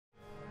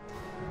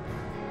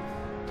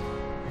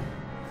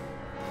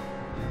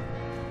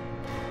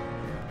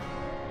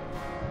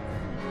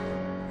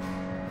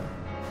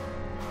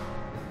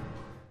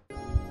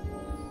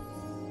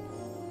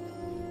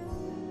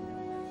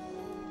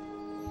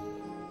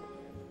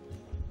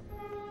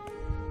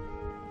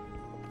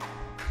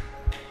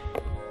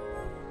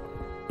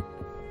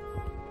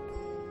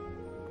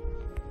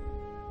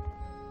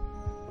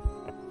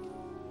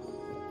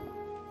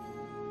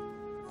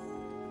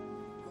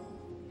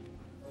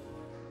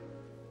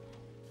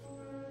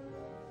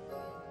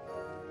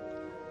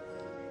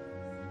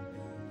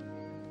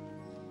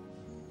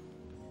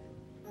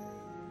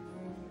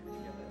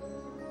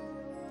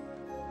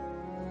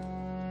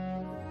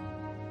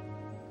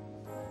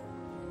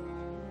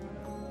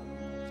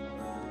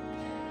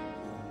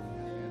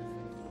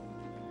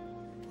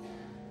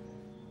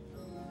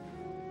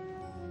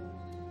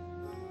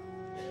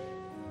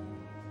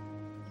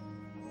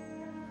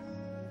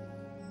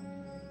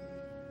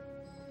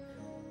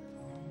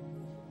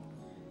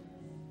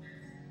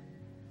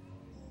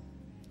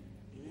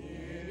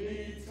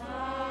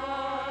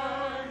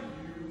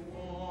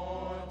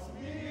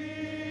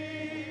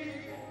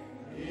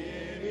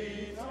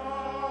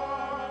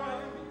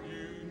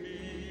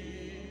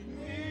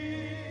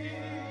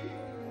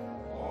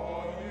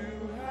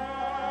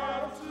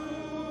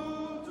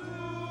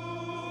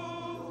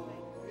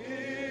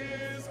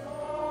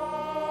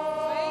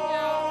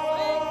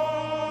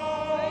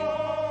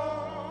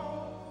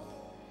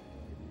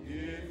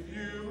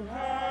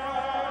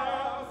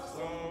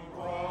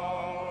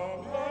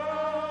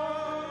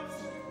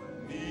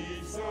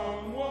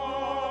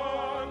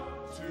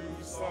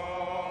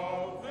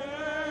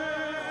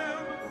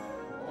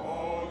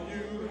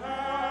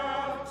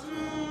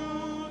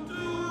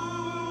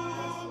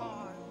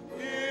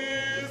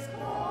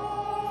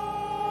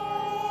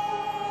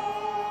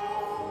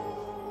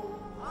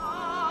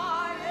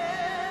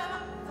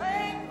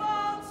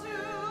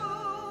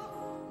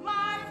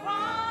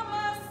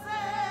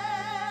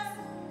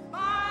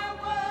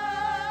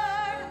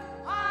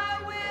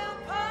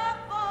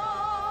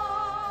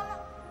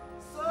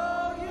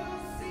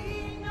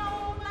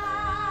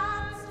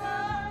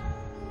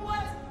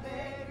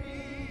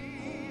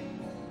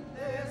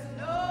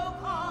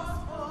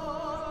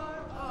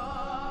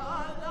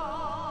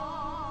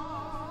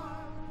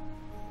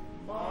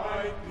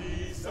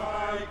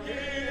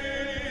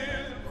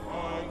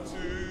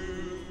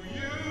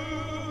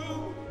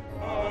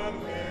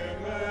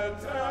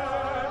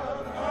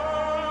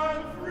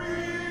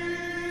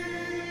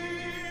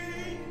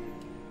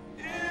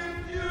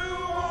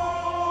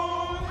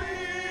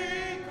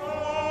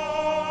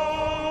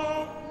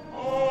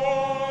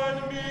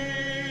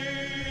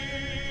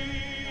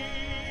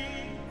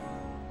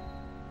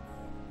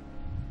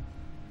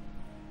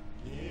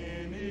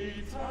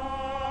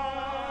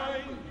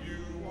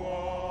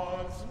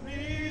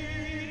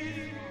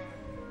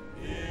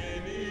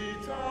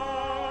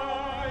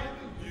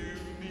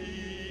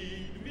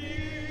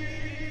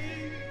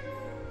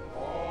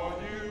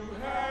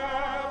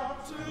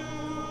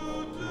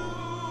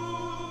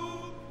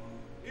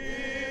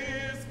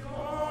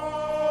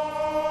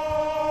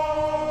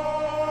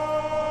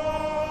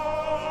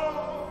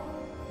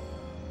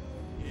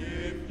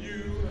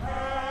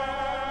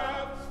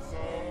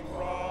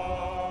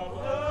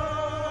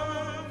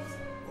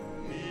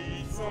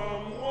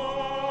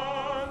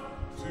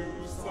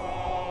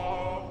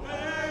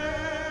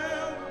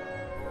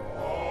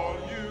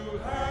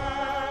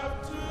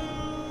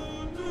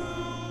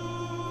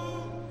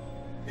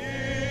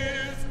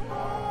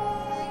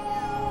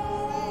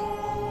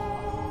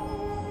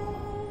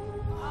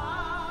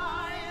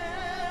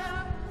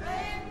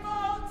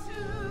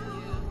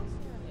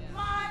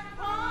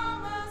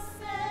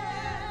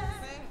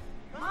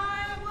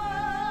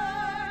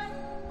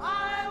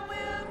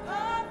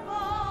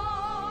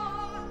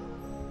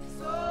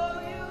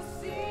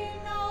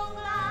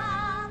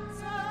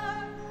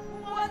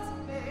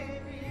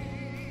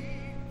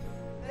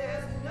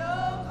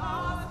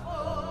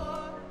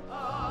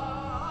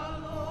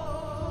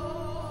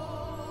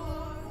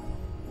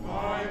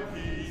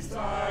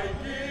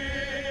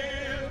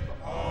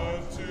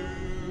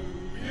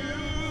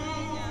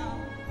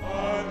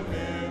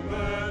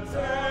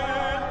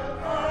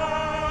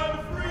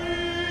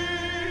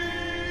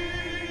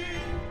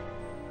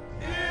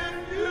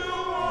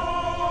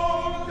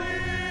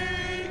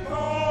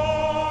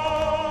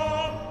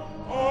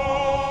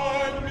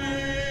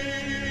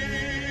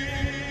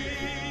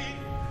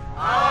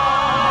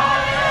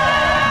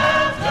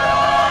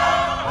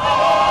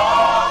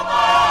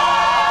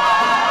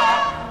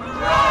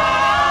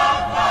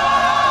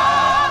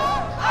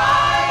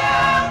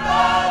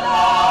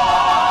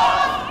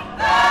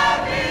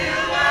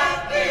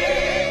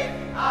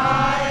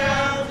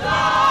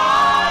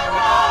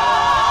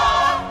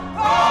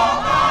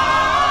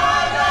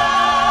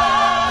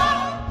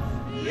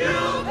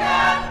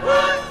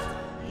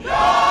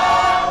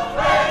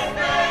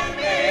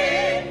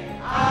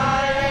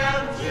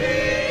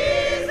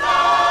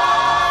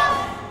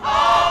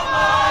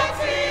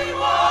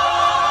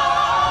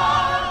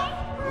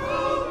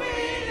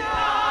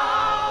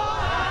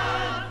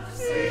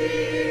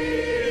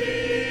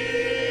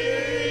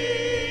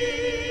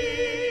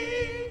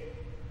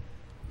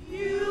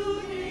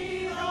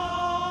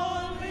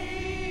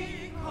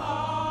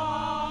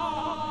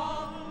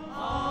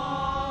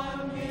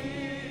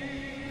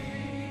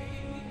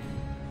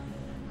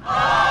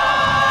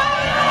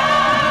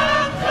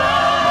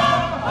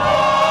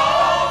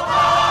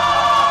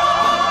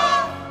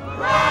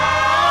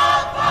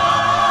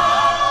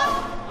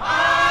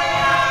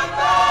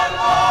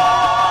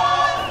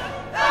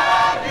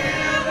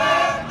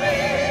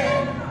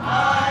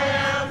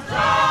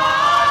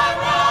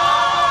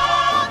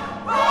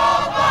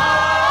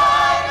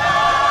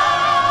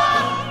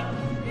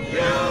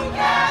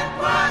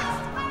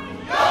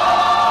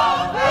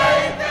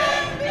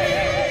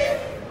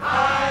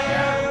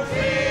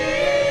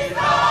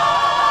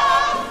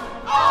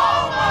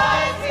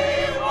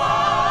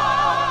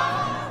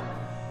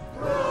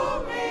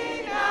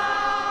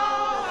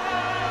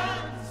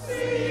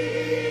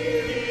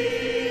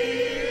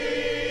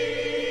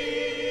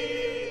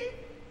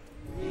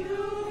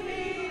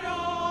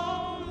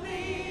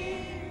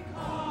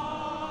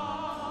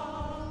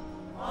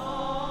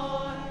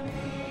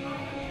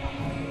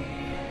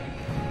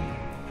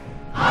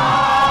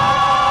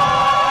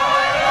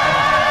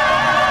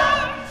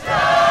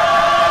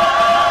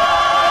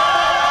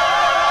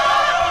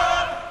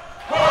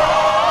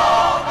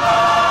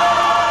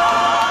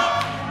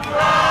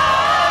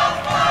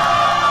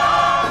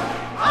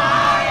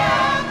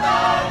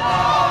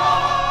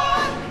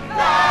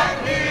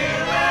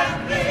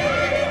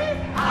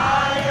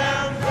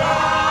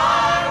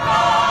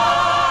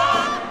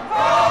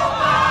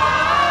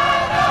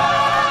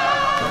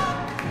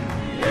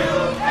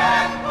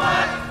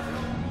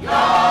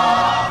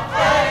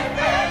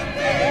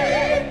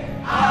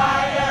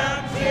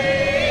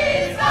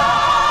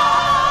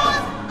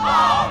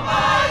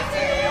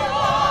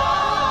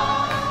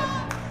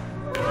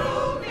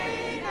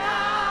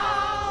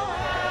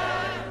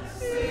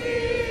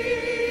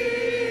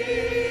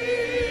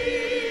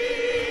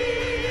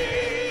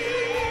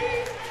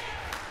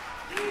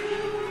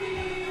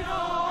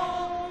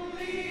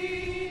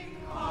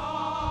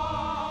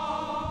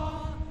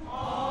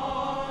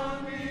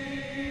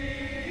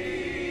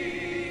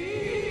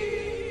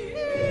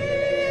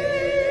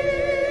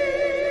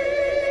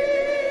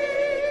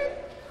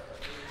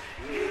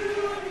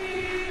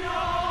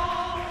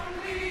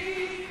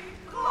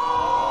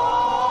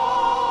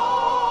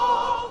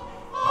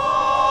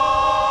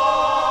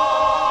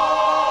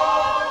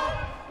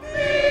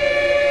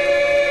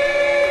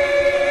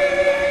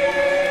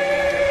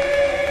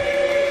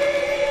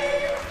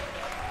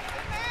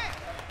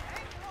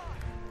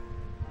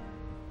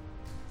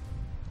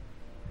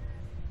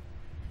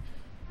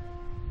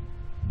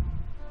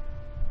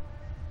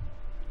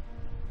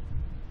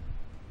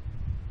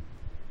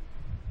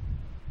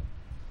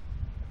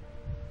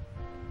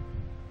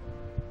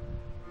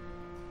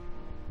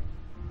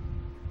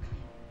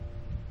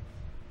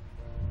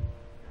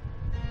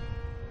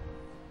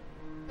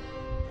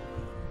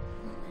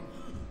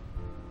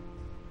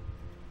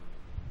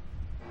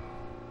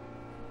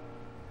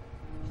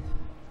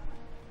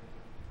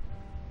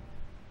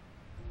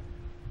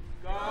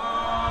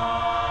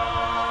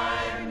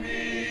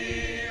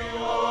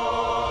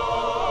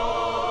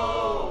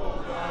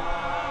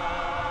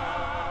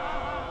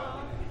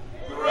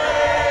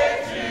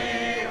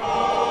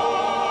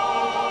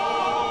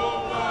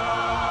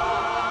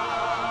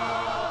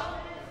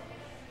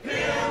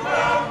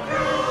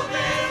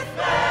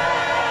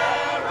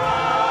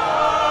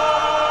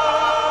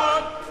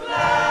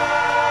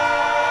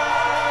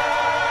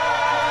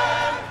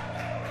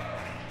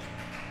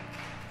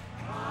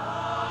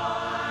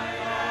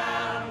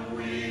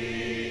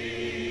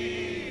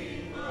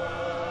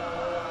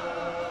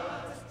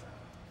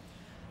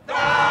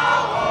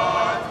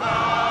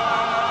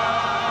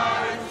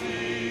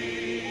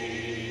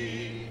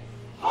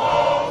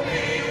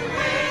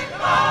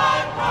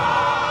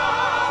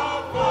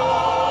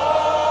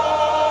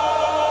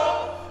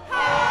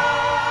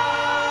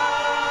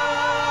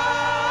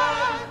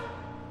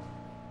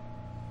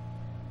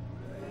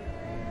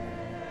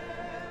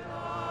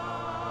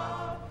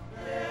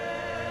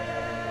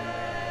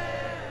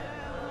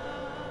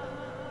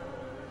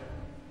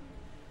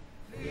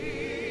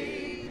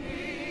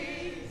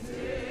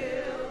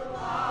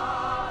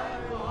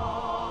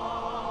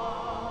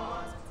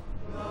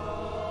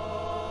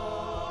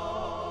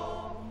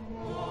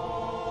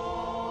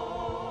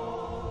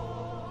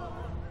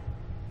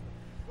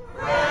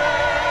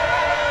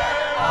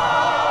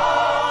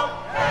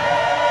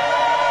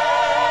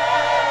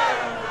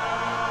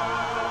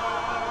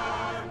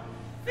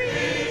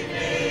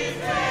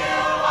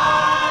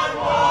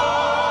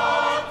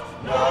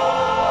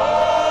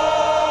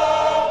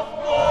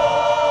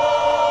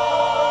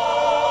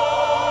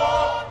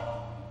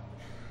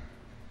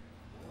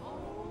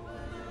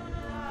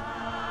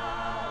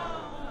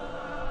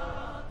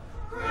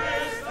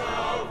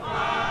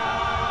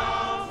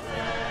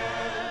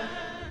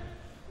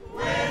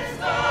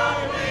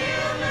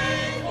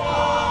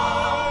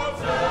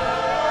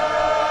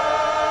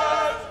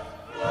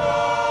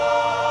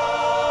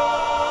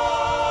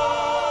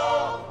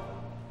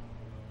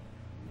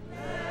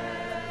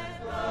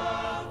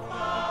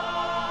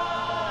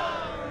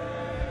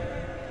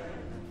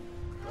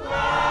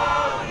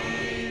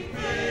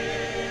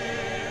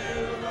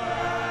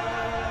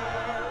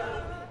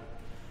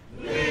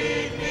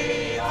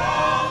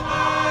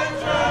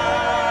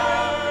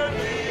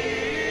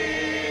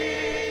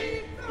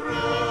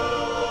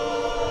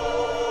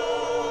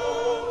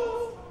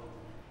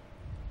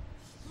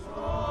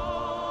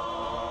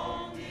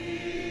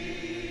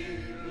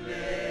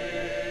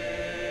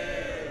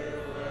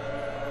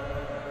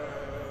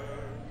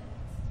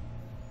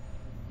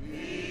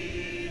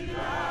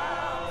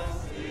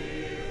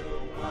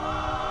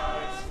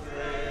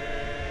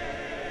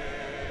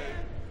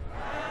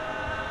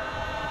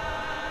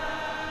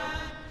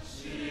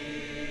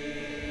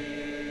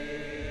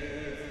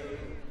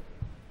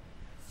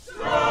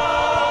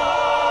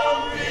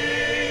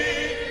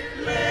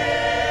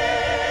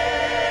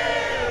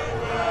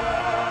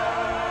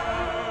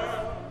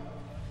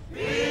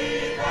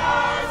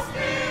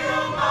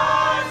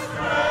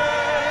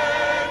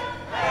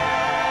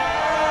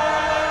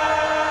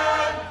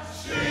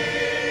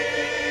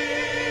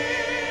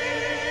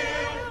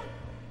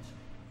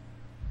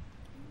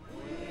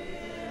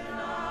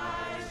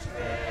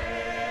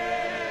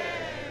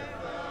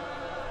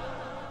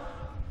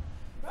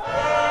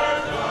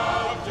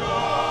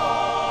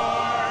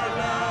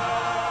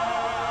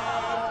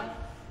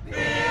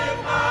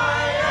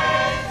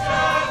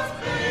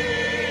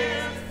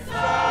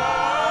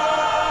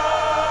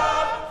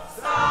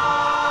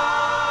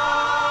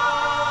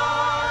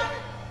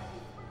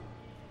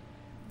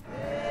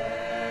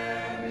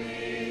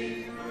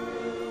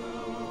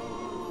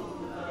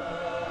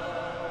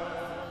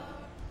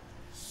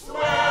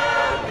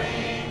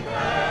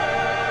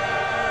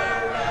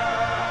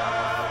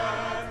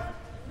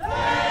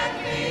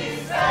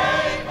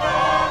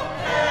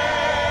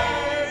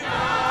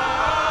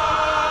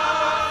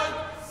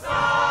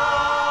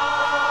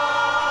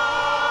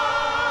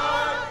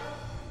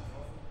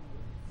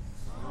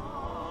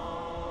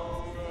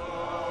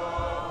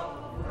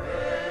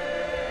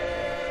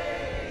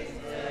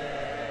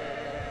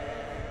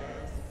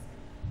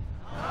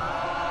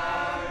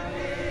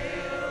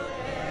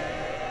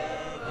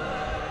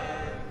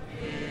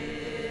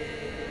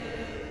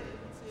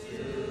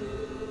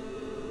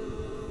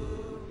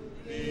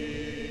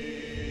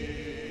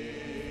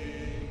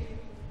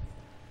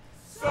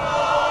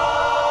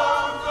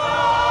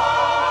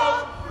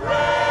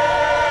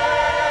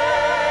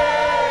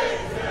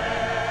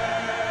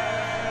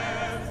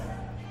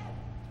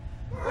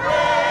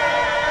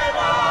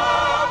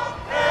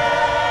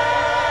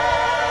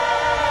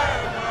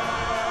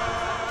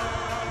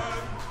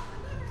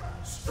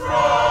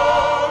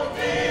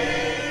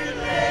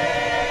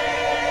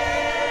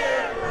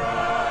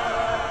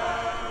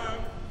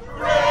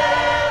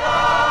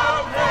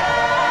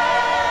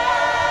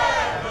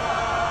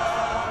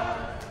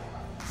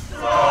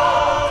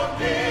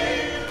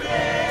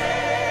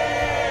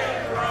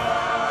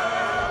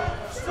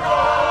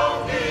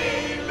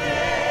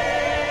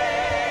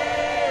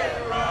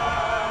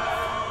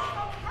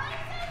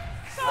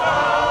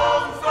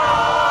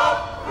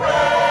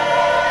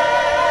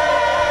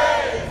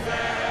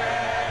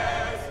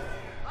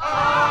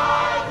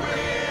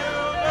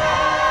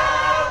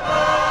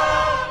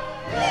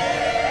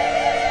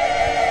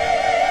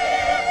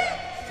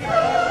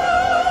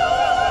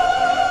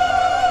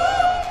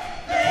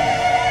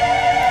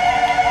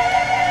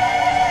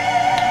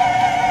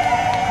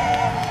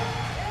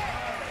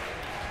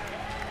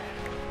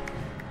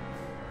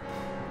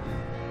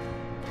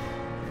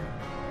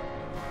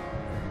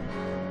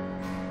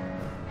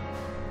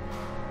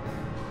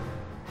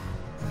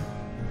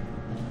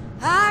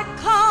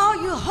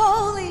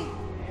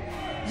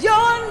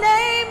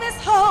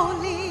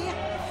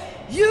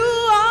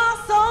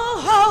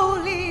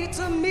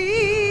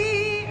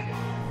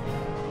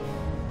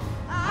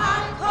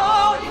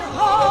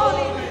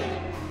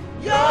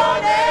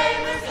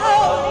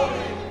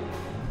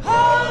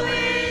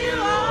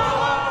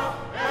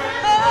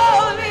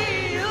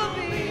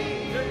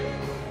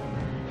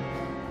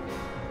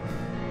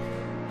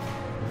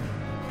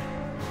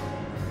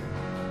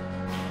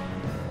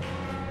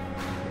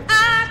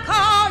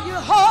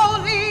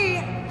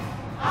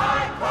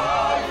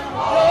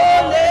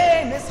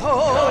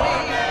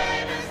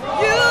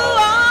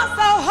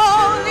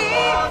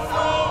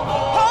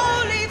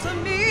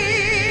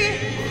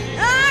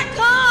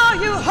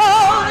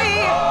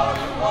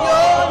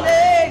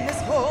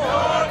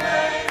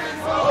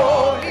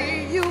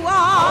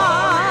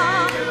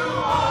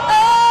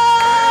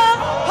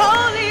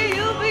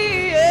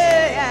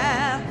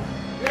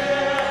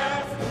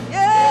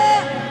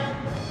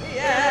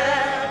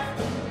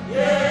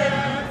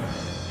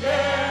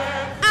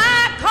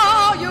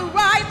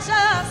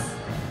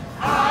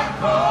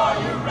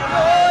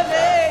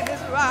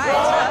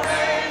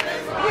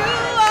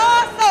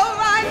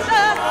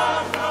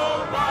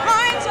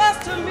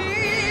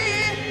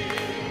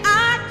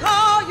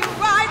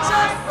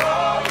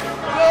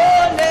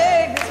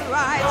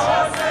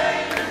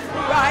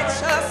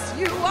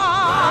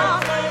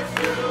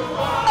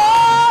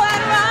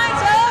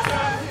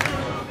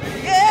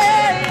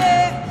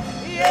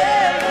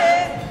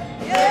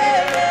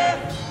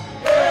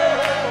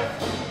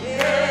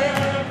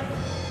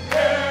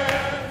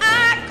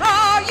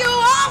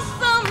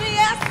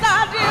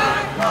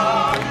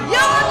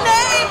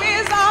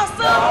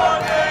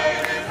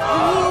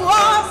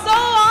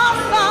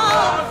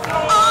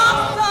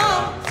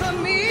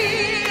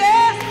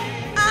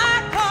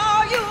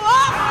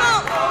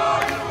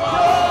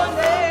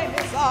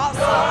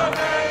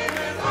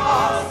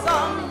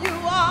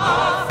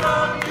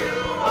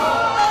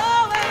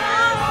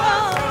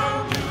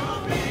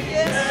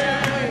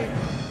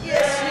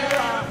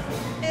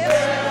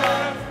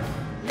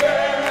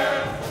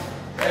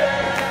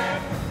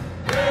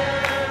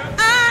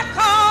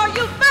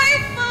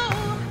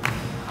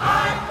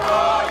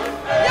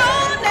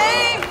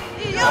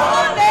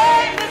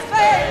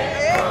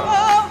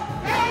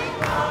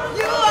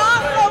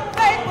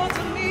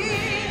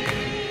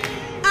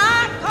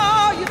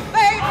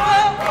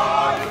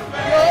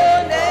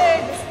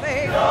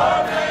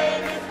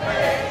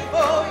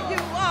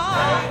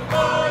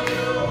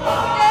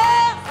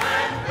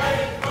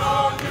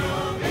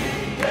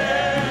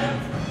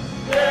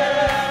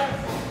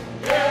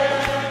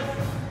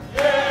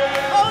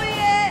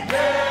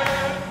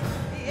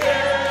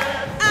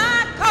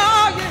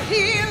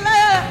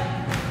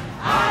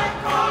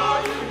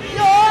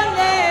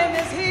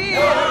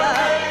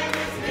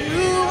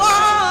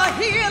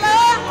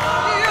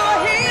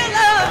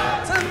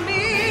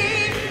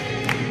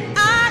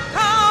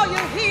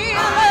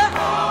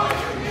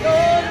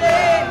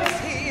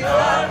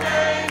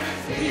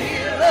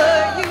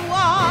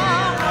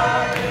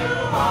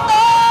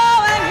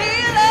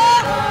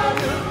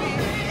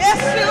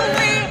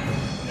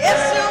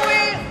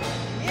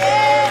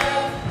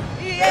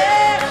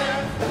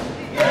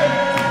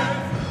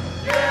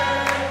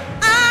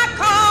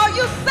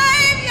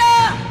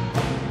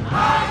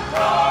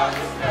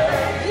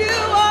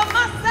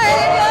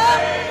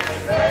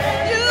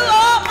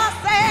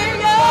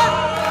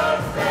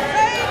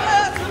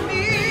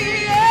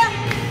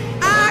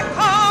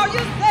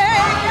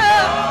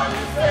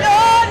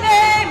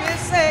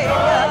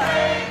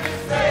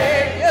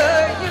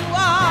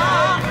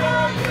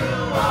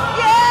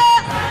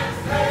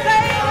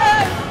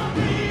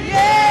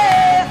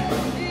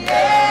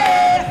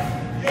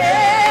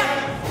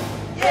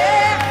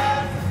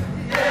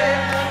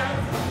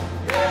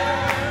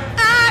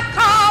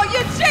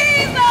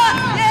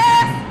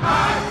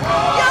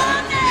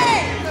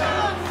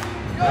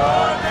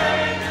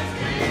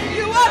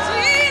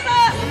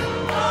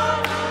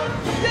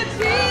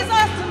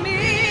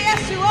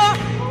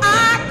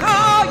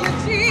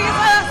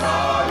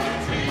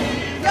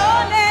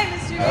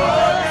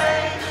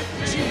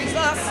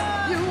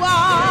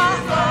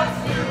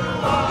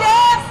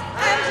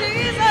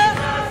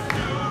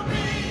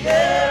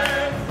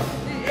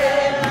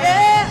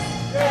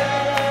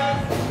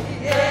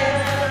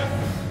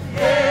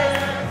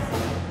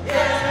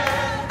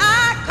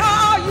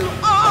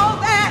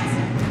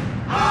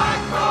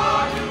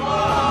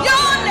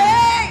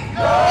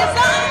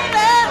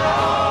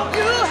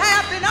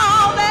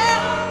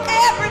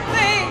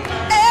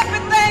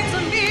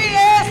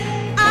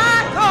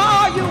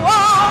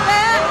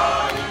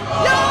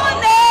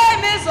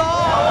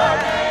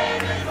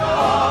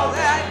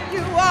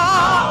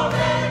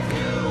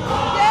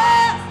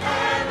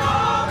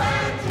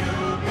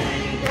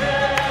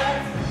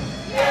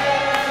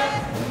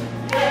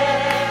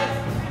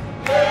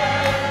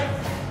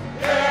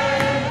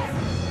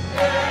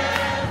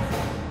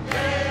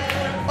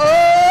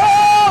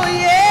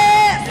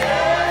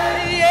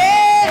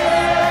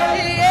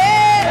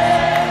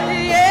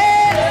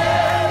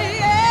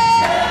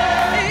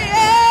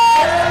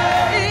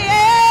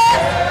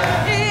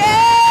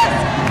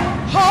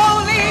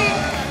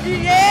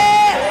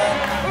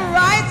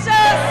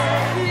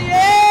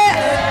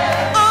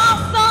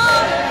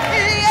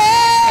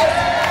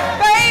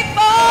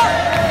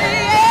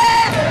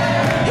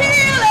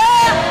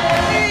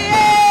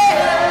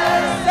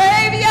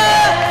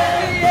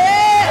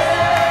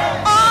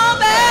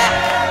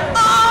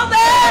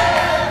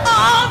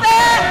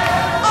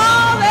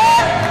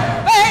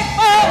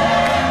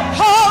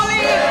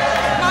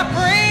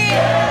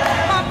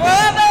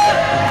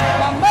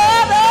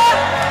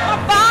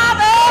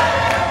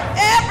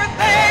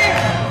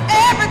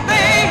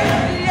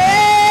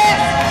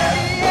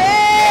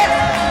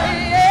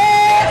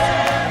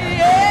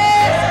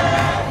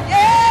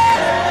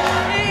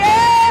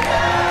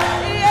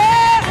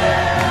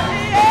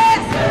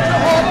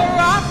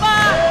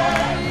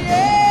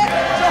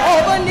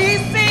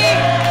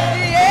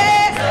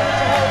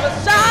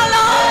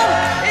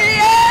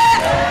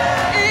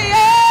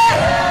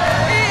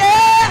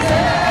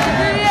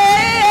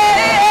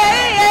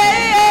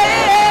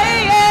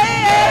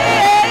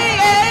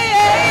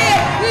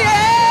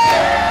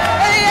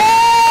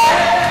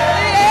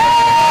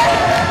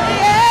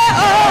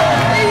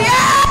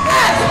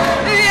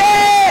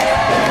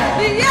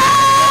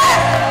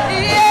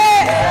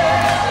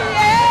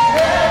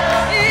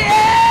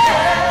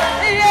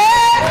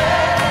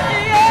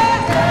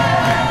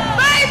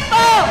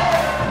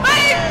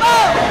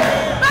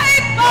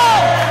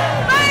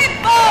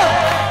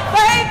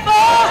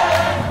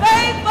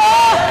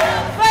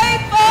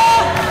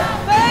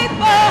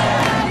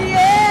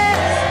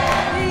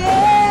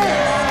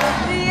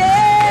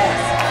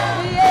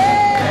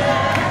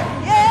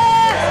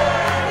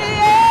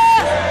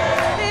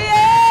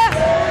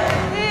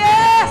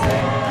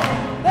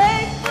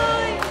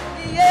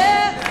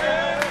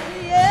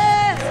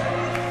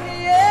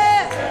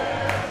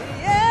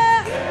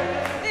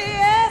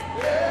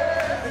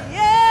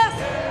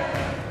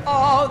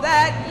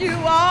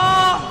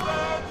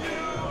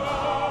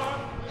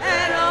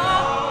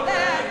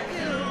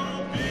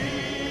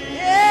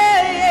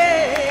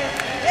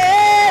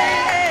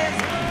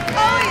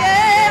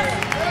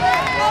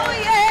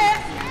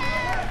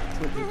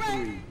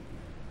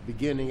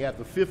at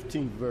the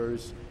 15th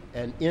verse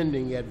and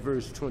ending at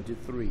verse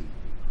 23.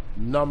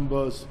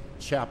 Numbers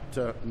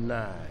chapter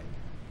 9.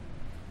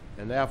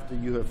 And after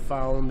you have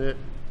found it,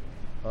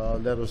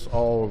 let us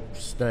all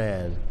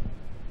stand.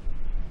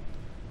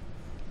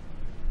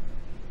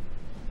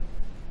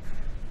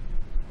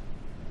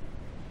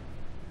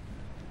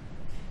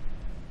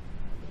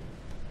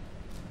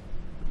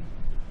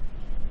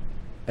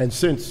 And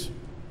since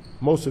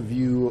most of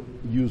you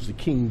use the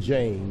King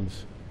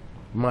James,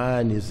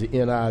 mine is the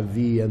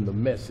NIV and the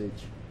Message,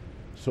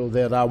 so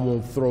that I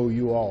won't throw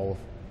you off.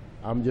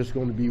 I'm just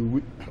going to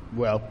be,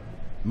 well,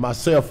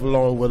 myself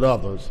along with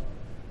others.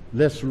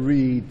 Let's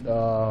read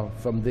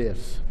from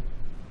this.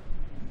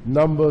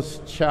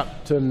 Numbers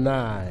chapter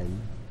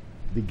 9,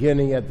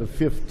 beginning at the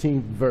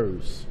 15th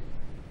verse.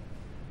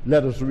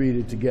 Let us read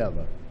it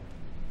together.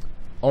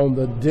 On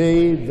the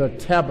day the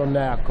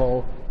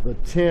tabernacle, the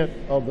tent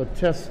of the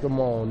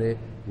testimony,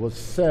 was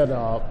set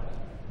up,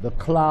 the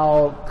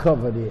cloud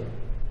covered it.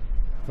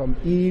 From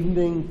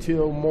evening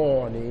till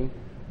morning,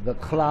 the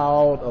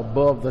cloud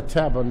above the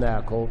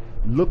tabernacle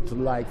looked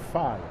like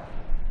fire.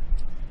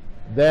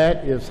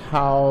 That is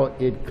how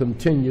it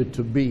continued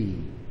to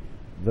be.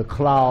 The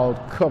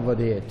cloud covered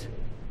it,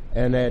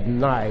 and at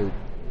night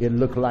it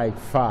looked like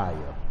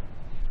fire.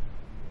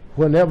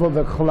 Whenever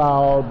the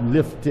cloud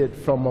lifted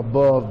from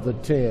above the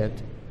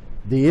tent,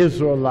 the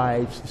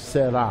Israelites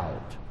set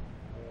out.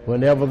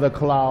 Whenever the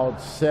cloud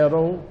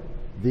settled,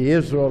 the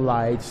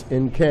Israelites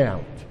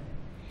encamped.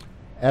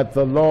 At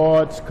the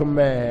Lord's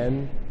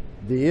command,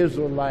 the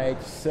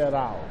Israelites set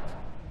out,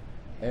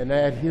 and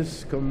at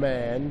his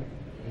command,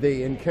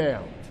 they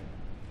encamped.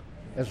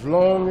 As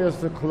long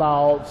as the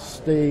cloud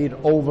stayed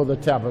over the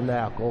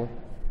tabernacle,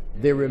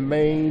 they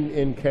remained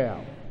in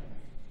camp.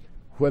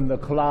 When the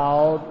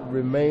cloud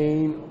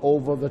remained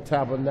over the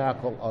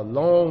tabernacle a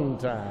long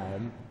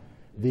time,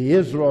 the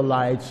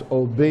Israelites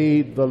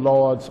obeyed the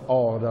Lord's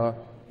order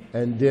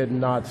and did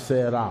not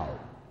set out.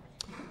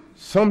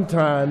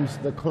 Sometimes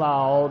the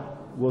cloud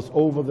was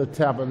over the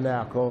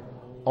tabernacle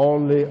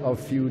only a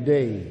few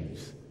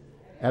days.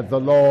 At the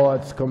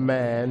Lord's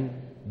command,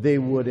 they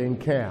would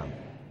encamp,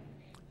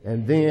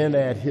 and then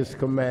at his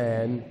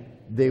command,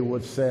 they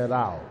would set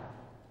out.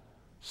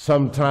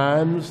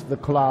 Sometimes the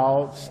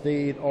cloud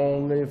stayed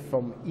only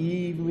from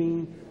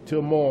evening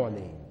till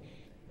morning,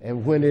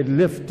 and when it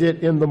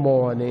lifted in the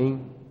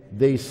morning,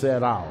 they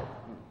set out.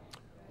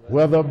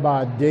 Whether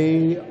by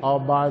day or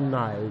by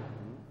night,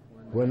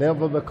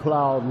 whenever the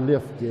cloud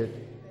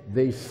lifted,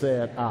 they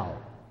set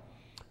out.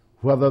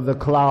 Whether the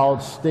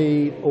cloud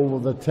stayed over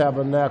the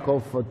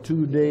tabernacle for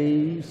 2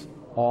 days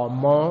or a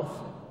month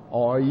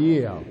or a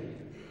year,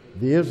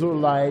 the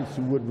Israelites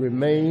would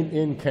remain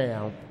in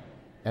camp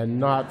and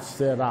not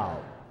set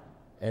out.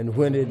 And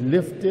when it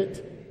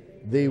lifted,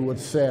 they would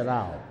set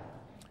out.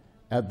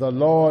 At the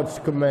Lord's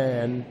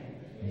command,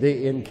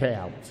 they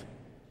encamped,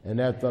 and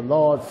at the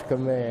Lord's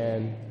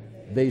command,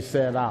 they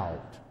set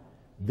out.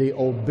 They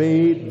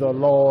obeyed the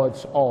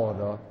Lord's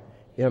order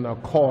in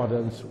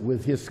accordance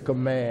with his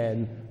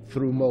command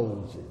through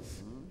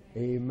Moses.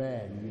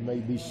 Amen. You may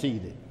be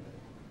seated.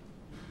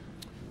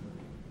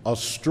 A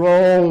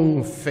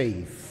strong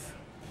faith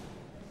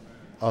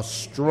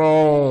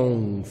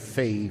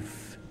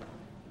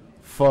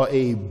for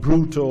a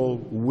brutal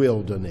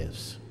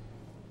wilderness.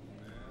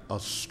 A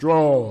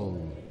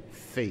strong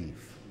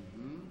faith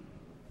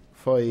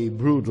for a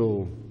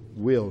brutal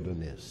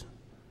wilderness.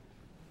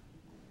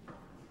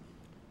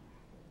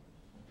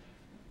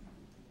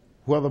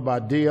 Whether by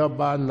day or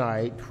by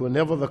night,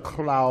 whenever the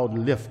cloud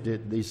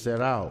lifted, they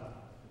set out.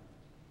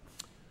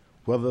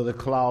 Whether the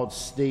cloud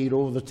stayed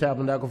over the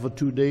tabernacle for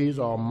 2 days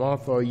or a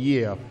month or a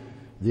year,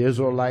 the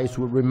Israelites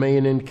would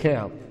remain in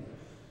camp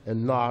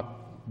and not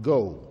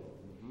go.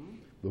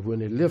 But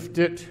when it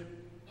lifted,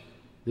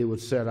 they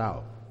would set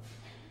out.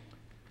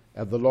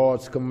 At the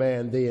Lord's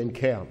command, they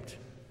encamped,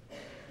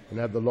 and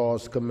at the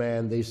Lord's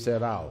command, they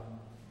set out.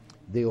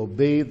 They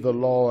obeyed the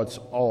Lord's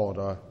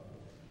order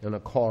in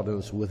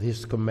accordance with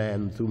his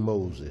command through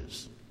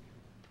Moses.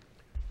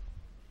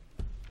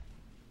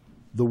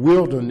 The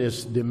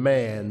wilderness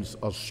demands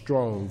a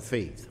strong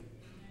faith.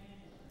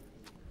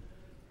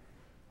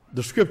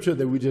 The scripture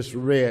that we just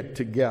read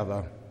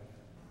together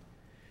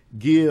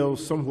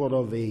gives somewhat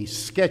of a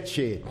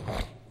sketchy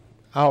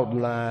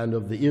outline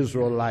of the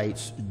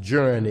Israelites'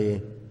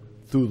 journey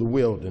through the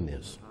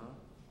wilderness.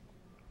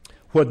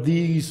 What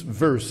these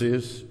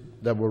verses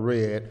that were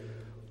read,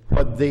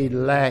 what they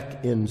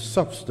lack in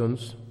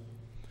substance,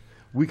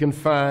 we can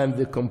find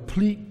the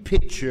complete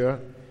picture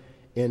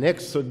in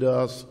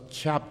Exodus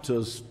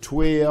chapters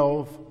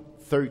 12,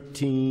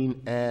 13,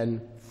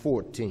 and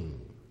 14.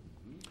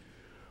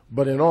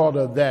 But in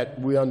order that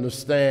we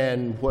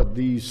understand what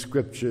these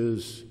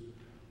scriptures,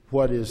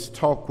 what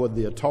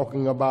they're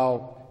talking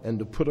about, and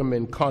to put them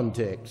in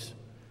context,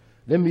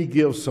 let me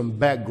give some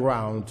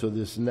background to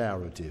this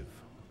narrative.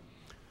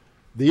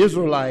 The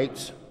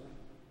Israelites,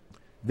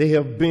 they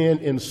have been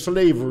in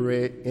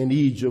slavery in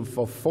Egypt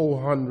for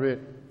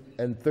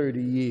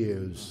 430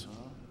 years,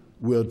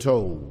 we're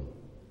told.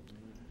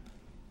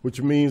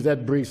 which means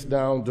that breaks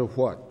down to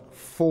what?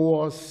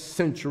 4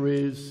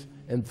 centuries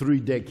and 3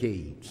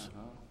 decades.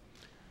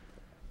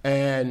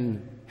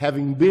 And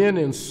having been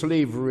in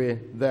slavery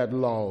that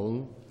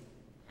long,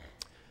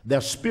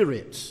 their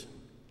spirits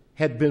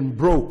had been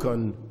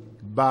broken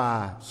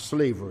by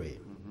slavery.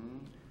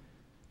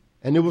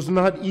 And it was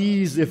not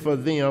easy for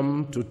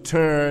them to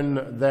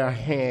turn their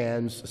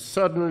hands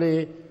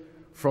suddenly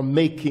from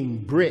making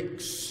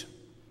bricks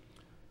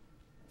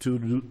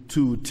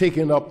to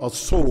taking up a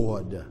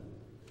sword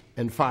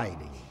and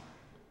fighting.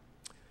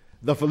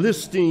 The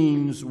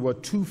Philistines were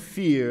too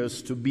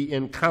fierce to be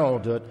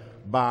encountered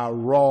by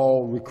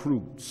raw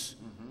recruits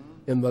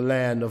in the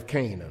land of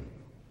Canaan.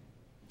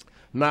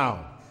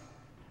 Now,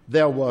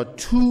 there were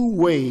 2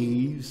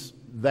 ways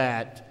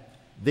that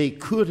they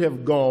could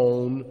have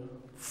gone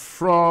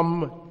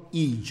from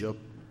Egypt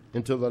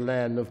into the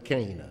land of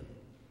Canaan.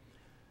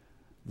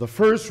 The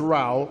first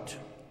route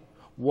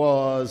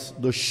was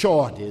the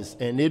shortest,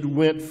 and it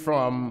went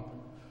from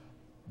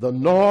the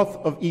north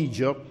of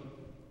Egypt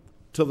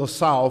to the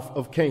south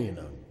of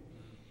Canaan.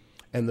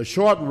 And the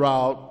short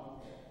route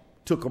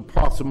took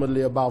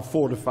approximately about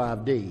 4 to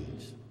 5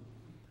 days.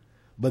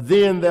 But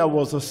then there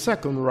was a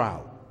second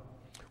route,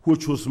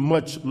 which was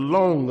much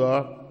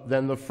longer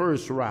than the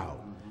first route.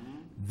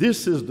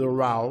 This is the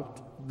route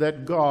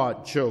that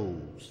God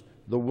chose,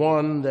 the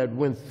one that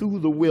went through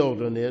the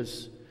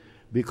wilderness,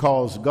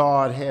 because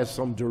God had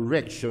some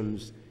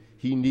directions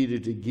he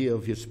needed to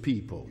give his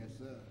people. Yes,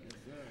 sir. Yes,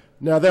 sir.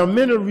 Now, there are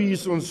many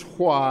reasons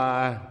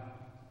why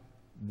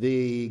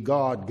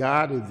God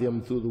guided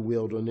them through the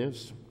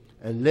wilderness,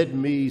 and let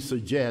me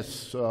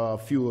suggest a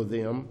few of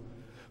them.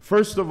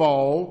 First of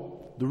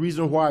all, the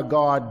reason why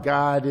God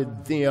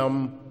guided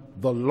them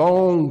the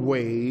long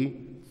way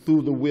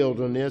through the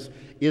wilderness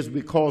is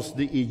because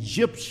the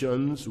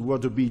Egyptians were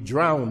to be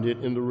drowned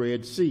in the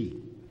Red Sea.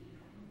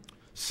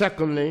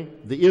 Secondly,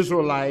 the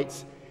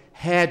Israelites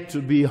had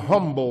to be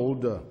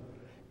humbled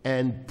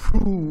and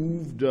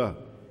proved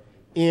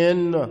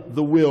in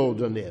the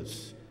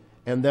wilderness,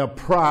 and their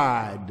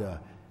pride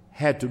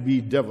had to be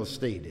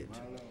devastated.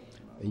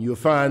 And you'll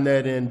find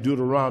that in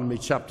Deuteronomy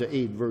chapter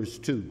 8, verse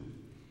 2.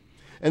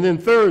 And then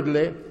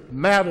thirdly,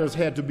 matters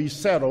had to be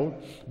settled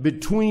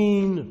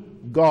between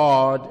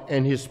God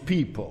and his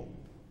people.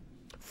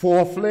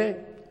 Fourthly,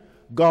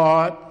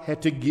 God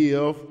had to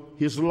give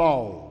his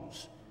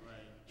laws.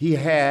 He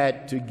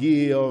had to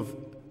give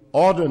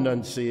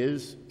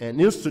ordinances and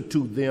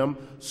institute them,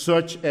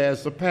 such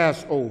as the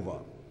Passover.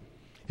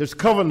 His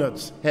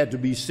covenants had to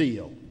be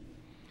sealed.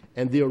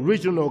 And the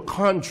original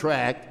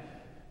contract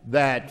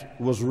that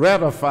was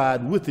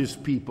ratified with his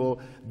people,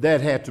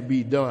 that had to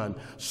be done.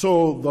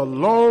 So the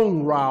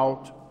long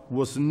route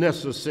was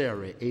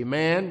necessary.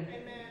 Amen?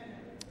 Amen.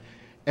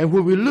 And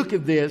when we look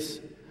at this,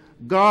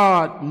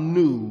 God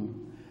knew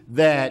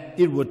that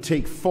it would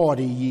take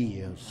 40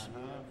 years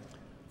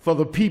for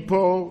the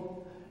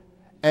people,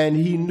 and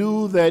he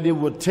knew that it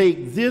would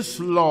take this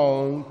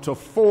long to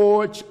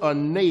forge a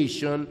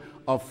nation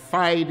of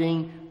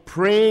fighting,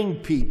 praying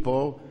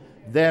people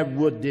that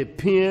would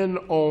depend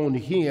on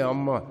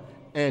him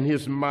and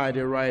his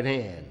mighty right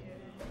hand.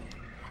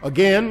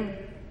 Again,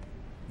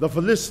 the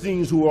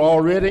Philistines, who were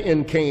already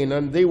in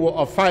Canaan, they were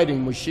a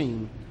fighting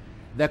machine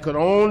that could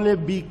only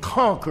be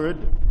conquered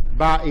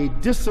by a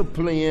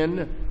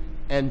disciplined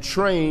and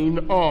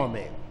trained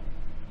army.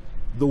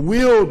 The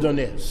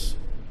wilderness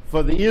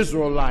for the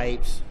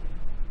Israelites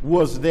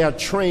was their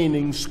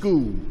training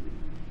school.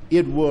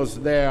 It was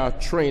their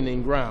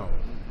training ground.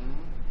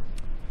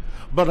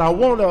 But I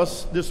want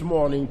us this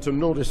morning to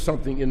notice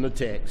something in the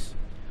text,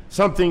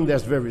 something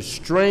that's very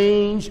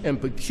strange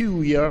and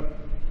peculiar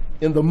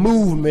in the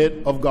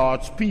movement of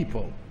God's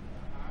people.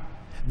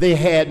 They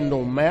had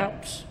no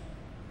maps.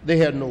 They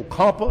had no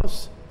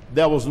compass.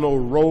 There was no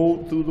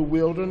road through the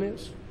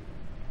wilderness.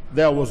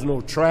 There was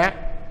no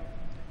track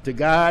to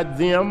guide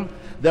them.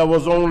 There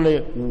was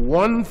only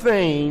one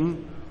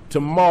thing to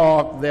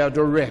mark their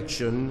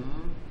direction,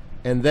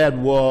 and that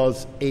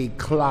was a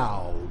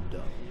cloud.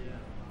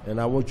 And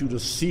I want you to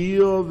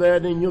seal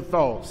that in your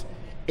thoughts,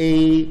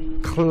 a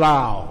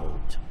cloud.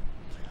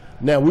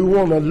 Now we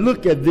want to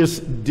look at this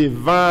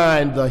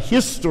divine, the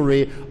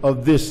history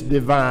of this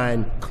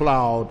divine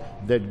cloud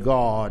that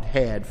God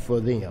had for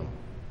them.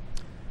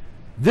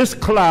 This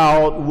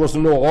cloud was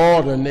no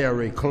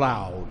ordinary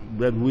cloud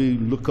that we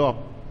look up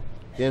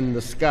in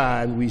the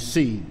sky and we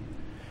see.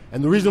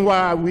 And the reason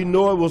why we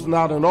know it was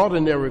not an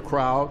ordinary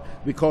cloud,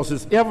 because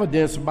it's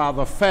evidenced by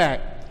the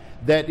fact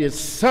that it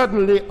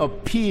suddenly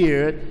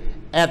appeared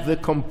at the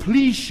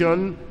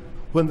completion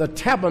when the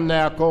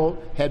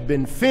tabernacle had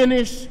been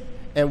finished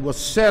and was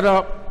set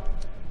up.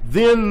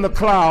 Then the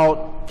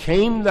cloud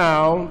came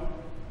down,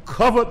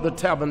 covered the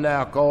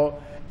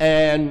tabernacle,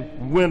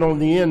 and went on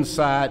the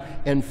inside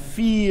and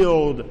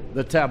filled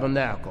the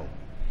tabernacle.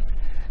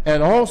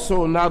 And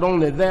also, not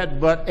only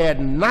that, but at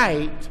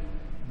night,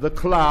 the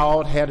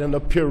cloud had an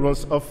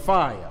appearance of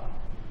fire.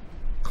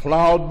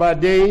 Cloud by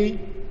day,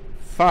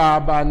 fire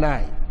by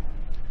night.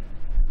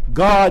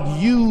 God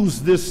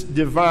used this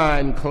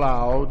divine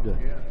cloud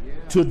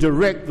to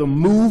direct the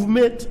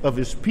movement of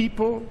his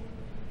people,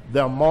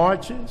 their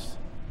marches,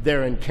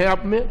 their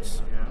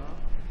encampments,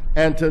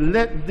 and to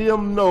let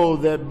them know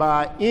that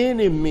by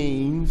any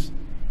means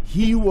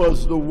he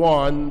was the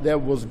one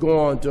that was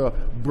going to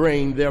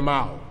bring them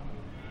out.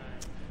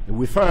 And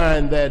we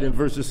find that in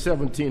verses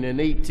 17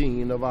 and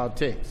 18 of our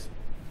text.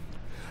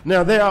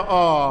 Now, there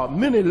are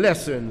many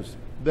lessons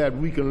that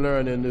we can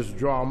learn in this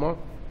drama.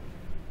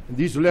 And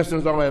these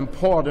lessons are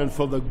important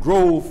for the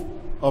growth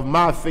of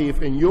my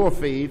faith and your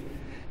faith,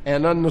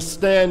 and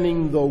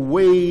understanding the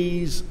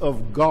ways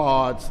of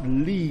God's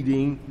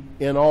leading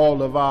in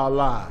all of our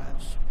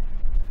lives.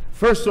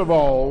 First of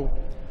all,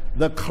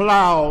 the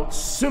cloud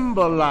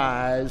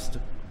symbolized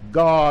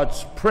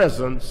God's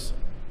presence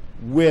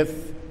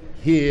with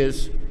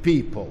his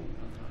people.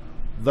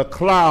 The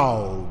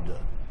cloud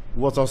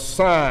was a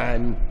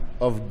sign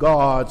of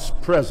God's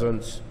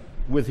presence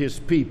with his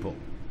people.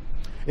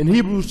 In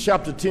Hebrews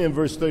chapter 10,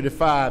 verse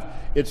 35,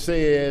 it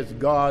says,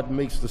 God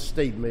makes the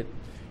statement,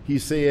 he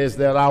says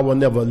that I will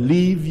never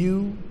leave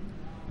you,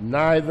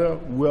 neither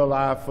will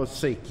I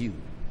forsake you.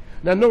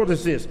 Now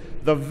notice this,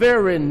 the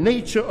very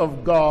nature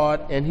of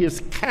God and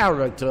his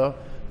character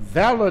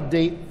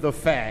validate the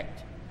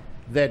fact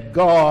that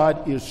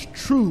God is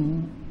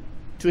true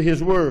to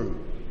his word.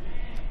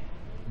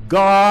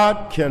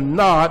 God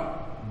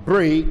cannot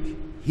break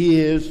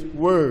his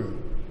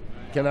word.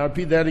 Can I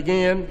repeat that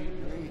again?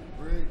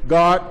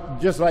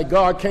 God, just like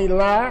God can't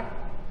lie,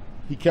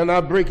 he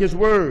cannot break his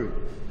word.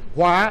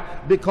 Why?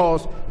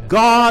 Because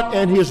God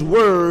and his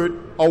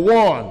word are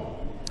one.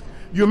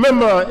 You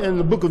remember in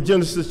the book of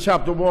Genesis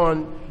chapter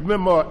 1,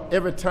 remember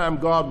every time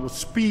God would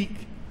speak,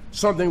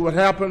 something would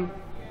happen.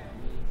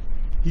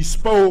 He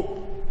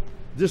spoke,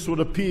 this would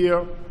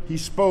appear. He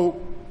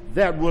spoke,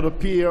 that would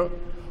appear.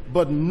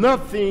 But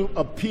nothing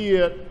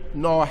appeared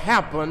nor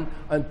happened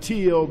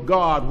until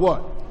God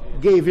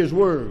what? Gave his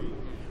word.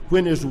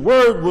 When his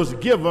word was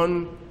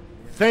given,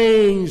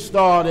 things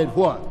started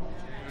what?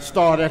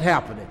 Started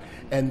happening.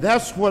 And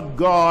that's what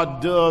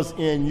God does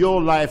in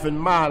your life and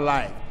my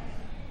life.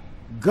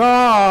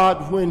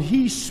 God, when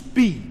he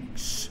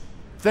speaks,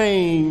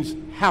 things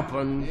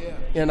happen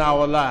in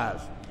our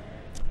lives.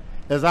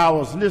 As I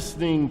was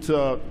listening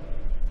to,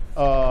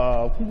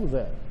 who was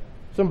that?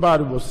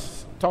 Somebody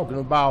was talking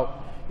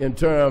about in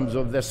terms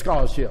of their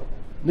scholarship.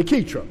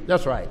 Nikitra,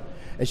 that's right.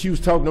 And she was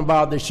talking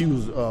about that she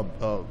was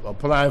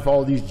applying for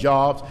all these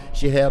jobs.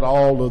 She had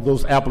all of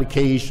those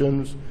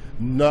applications.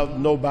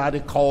 Nobody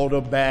called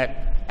her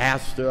back,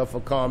 asked her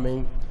for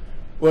coming.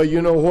 Well,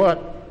 you know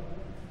what?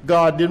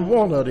 God didn't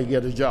want her to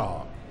get a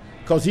job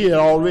because he had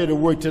already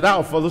worked it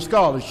out for the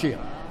scholarship.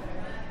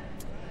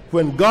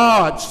 When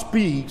God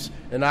speaks,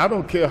 and I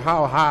don't care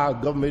how high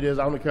government is,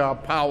 I don't care how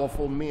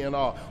powerful men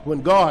are,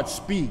 when God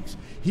speaks,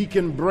 he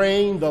can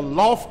bring the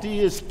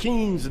loftiest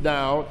kings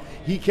down.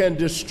 He can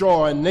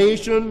destroy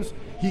nations.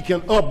 He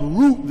can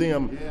uproot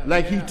them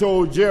like he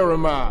told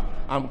Jeremiah,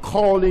 I'm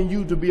calling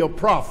you to be a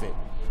prophet.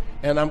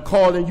 And I'm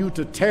calling you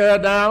to tear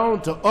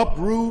down, to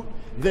uproot,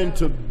 then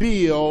to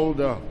build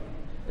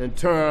in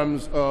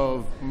terms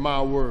of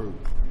my word.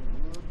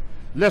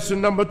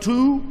 Lesson number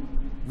 2,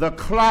 the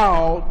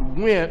cloud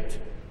went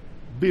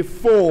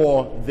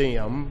before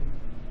them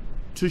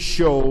to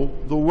show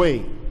the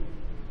way.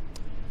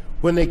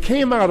 When they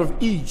came out of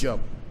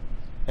Egypt,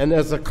 and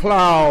as a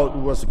cloud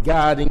was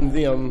guiding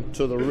them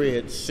to the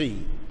Red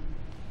Sea,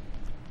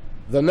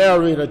 the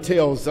narrator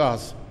tells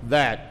us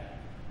that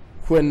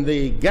when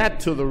they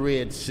got to the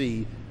Red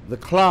Sea, the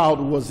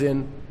cloud was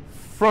in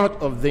front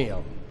of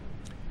them.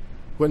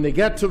 When they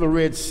got to the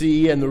Red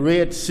Sea, and the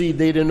Red Sea,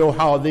 they didn't know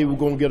how they were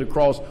going to get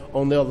across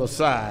on the other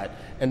side.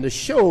 And to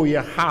show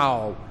you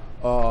how,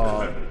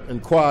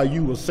 and while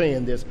you were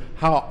saying this,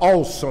 how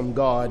awesome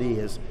God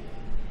is,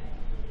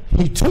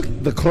 he took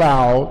the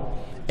cloud,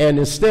 and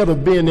instead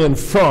of being in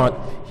front,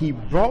 he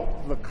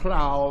brought the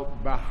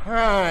cloud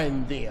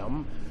behind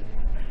them.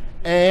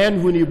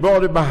 And when he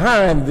brought it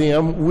behind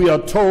them, we are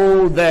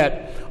told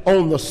that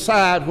on the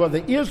side where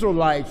the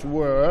Israelites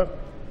were,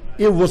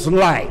 it was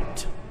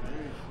light.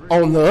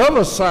 On the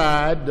other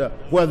side,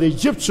 where the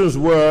Egyptians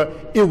were,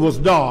 it was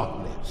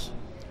darkness.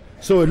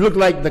 So it looked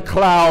like the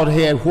cloud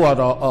had what,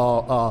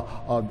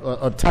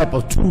 a type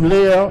of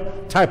two-layer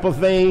type of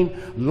thing,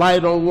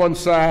 light on one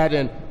side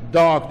and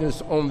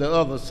darkness on the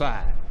other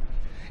side.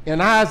 In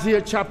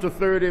Isaiah chapter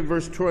 30,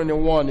 verse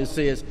 21, it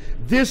says,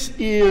 this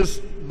is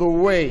the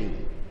way,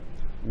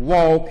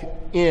 walk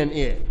in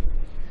it.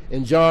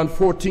 In John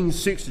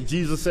 14:6,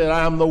 Jesus said,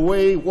 I am the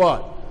way,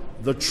 what?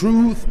 The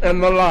truth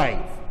and the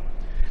life.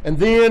 And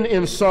then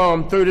in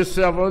Psalm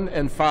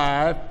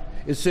 37:5,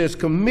 it says,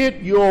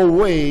 commit your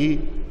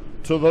way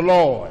to the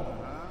Lord.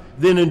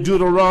 Then in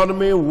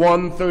Deuteronomy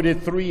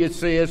 1:33, it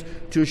says,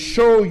 to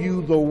show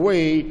you the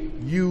way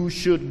you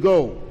should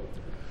go.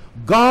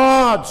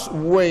 God's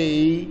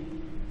way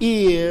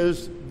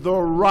is the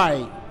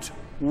right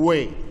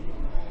way.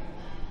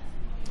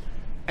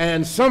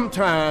 And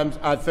sometimes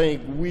I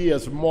think we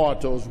as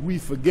mortals, we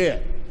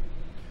forget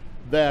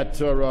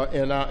that,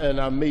 and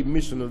I made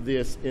mention of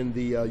this in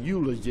the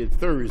eulogy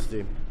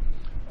Thursday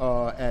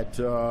at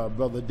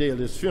Brother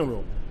Daly's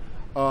funeral.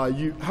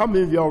 How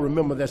many of y'all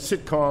remember that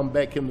sitcom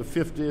back in the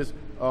 50s,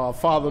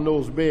 Father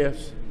Knows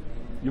Best?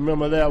 You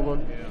remember that one?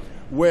 Yeah.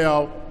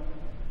 Well,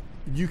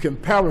 you can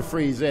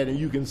paraphrase that and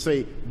you can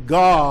say,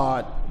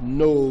 God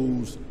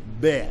knows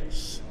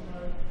best.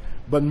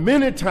 But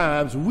many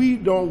times we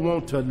don't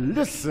want to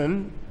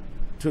listen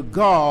to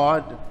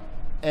God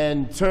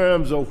in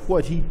terms of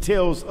what he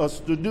tells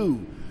us to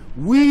do.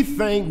 We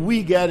think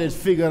we got it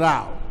figured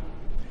out.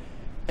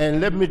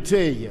 And let me tell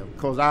you,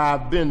 because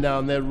I've been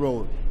down that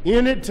road,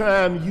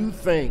 anytime you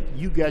think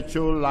you got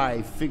your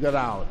life figured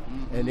out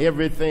and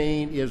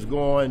everything is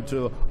going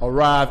to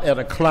arrive at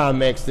a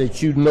climax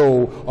that you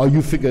know, or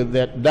you figure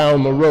that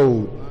down the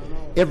road,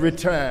 every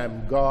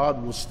time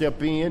God will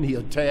step in,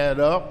 he'll tear it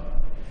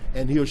up,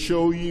 and he'll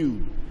show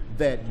you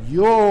that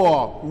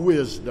your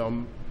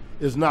wisdom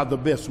is not the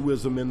best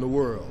wisdom in the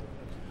world.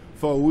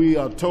 For we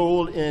are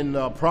told in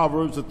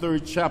Proverbs, the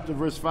 3rd chapter,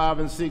 verse 5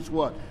 and 6,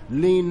 what?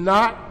 Lean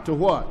not to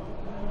what?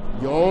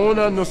 Your own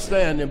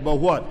understanding, but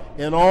what?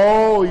 In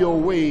all your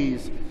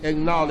ways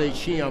acknowledge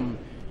him,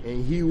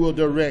 and he will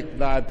direct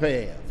thy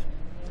path.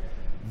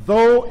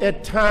 Though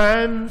at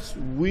times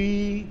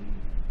we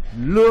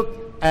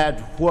look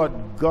at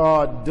what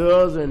God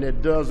does and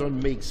it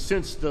doesn't make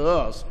sense to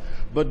us,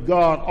 but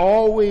God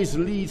always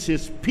leads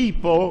his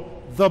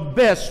people the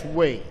best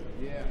way.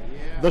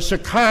 The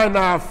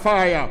Shekinah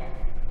fire,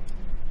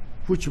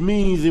 which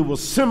means it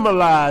was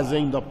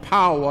symbolizing the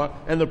power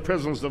and the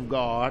presence of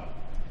God.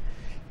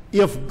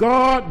 If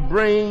God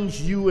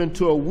brings you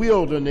into a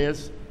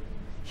wilderness,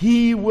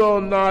 he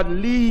will not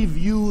leave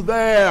you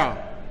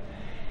there,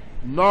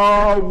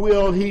 nor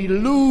will he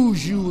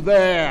lose you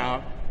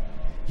there.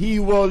 He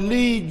will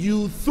lead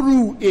you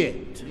through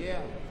it.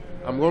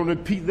 I'm going to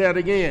repeat that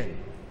again.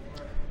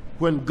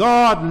 When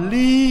God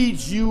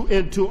leads you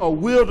into a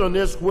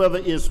wilderness, whether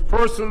it's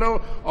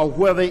personal or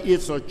whether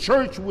it's a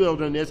church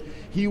wilderness,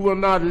 he will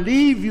not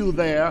leave you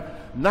there,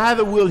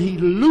 neither will he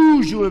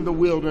lose you in the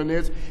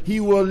wilderness. He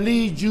will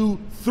lead you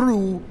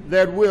through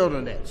that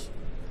wilderness.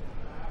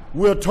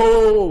 We're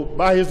told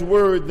by his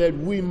word that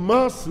we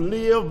must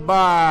live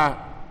by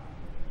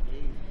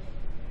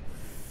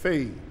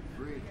faith.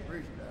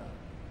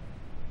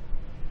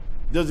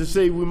 Does it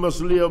say we must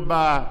live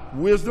by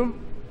wisdom?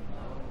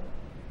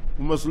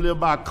 We must live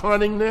by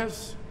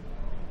cunningness,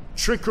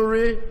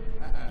 trickery,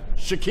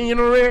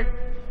 chicanery.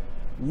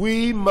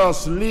 We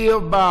must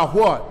live by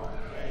what?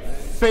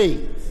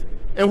 Faith.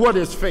 And what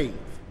is faith?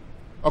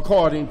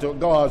 According to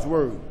God's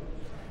word.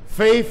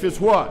 Faith is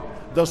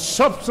what? The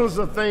substance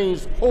of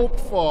things hoped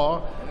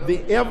for,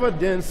 the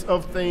evidence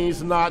of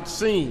things not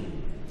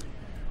seen.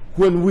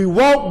 When we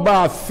walk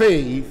by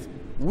faith,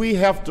 we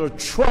have to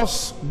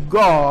trust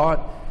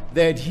God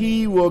that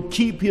he will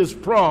keep his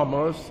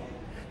promise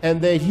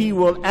and that he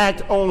will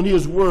act on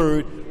his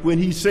word when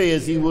he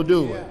says he will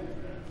do it.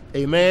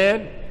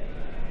 Amen?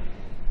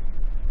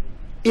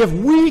 If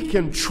we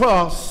can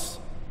trust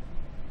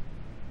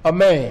a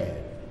man,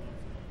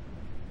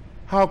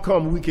 how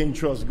come we can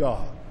trust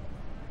God?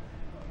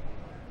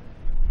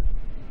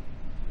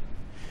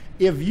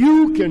 If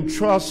you can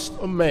trust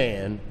a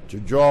man to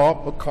draw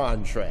up a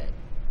contract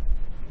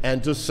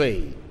and to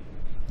say,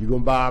 you're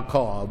going to buy a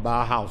car,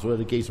 buy a house,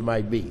 whatever the case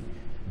might be,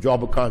 draw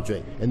up a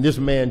contract, and this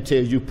man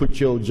tells you put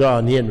your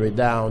John Henry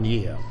down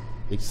here,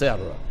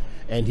 etc.,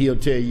 and he'll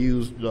tell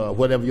you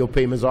whatever your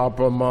payments are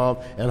per month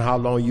and how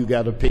long you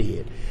got to pay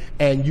it,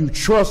 and you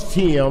trust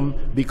him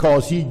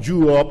because he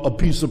drew up a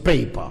piece of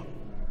paper.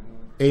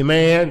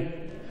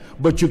 Amen?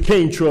 But you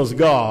can't trust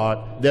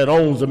God that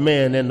owns the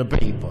man and the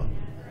paper.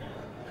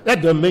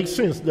 That doesn't make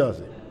sense, does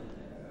it?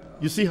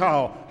 You see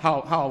how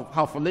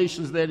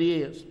fallacious that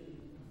is?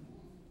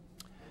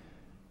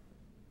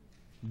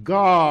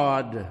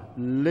 God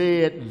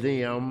led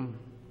them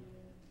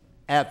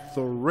at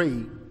the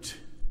rate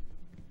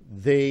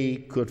they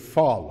could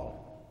follow.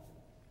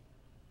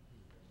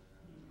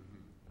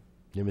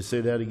 Let me say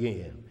that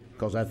again,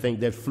 because I think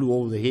that flew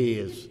over the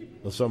heads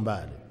of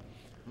somebody.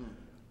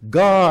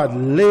 God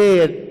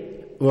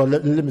led, well,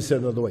 let me say it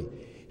another way.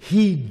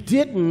 He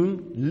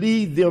didn't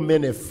lead them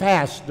any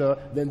faster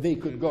than they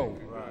could go.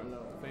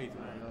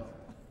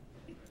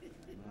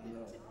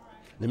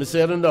 Let me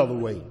say it another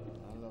way.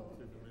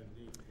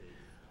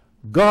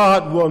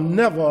 God will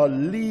never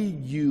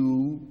lead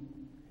you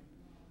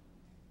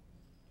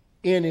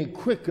any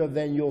quicker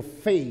than your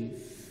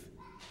faith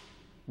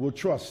will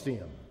trust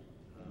him.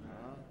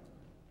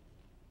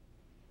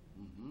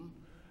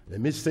 Let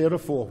me say it a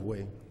fourth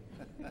way,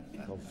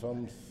 because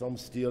some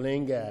still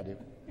ain't got it.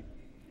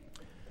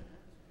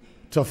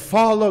 To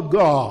follow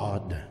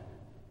God,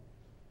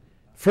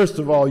 first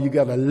of all, you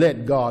got to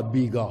let God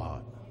be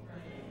God.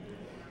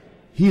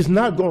 He's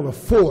not going to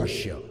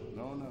force you.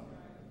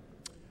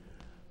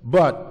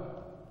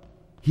 But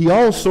he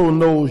also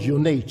knows your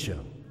nature.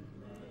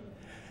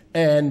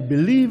 And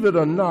believe it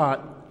or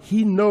not,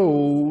 he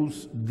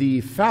knows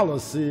the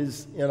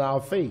fallacies in our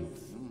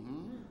faith.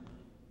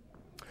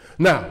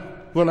 Now,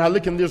 when I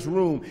look in this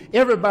room,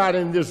 everybody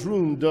in this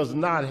room does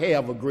not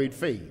have a great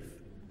faith.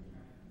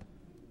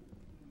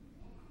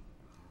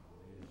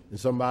 And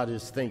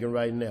somebody's thinking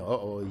right now,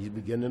 uh-oh, he's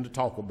beginning to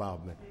talk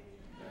about me.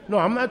 No,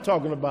 I'm not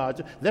talking about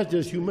you. That's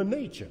just human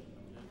nature.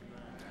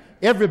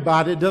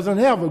 Everybody doesn't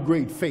have a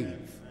great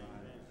faith.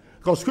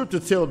 Because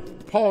Scripture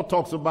Paul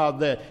talks about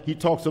that. He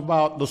talks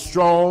about the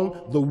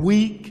strong, the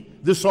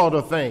weak, this sort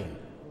of thing.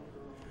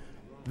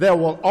 There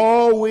will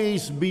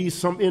always be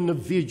some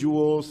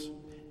individuals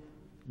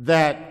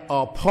that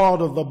are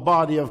part of the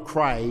body of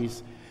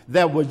Christ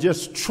that will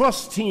just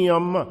trust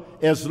him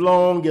as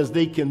long as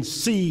they can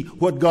see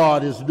what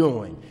God is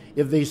doing.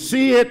 If they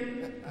see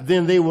it,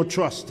 then they will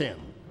trust him.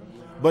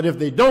 But if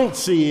they don't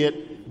see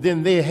it,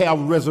 then they have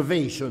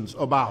reservations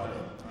about it.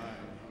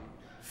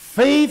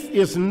 Faith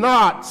is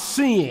not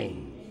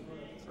seeing.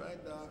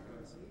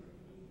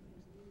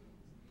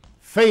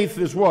 Faith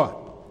is what?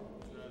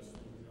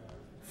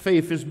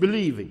 Faith is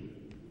believing.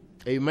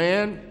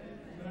 Amen?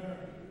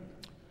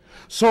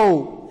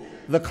 So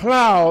the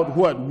cloud,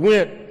 what,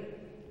 went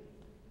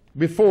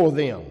before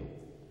them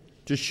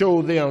to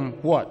show them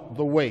what?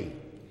 The way.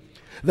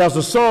 There's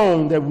a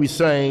song that we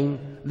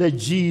sang, let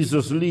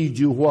Jesus lead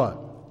you what?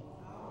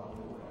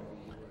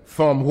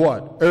 From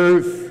what?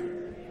 Earth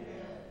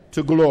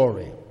to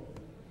glory.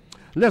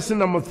 Lesson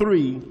number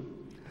 3,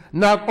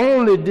 not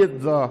only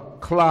did the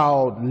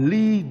cloud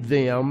lead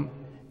them,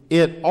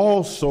 it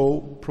also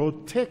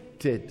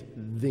protected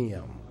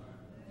them.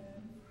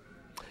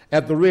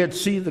 At the Red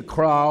Sea, the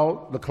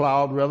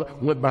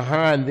cloud went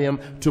behind them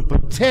to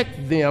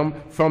protect them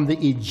from the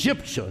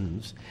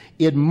Egyptians.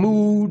 It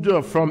moved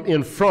from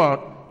in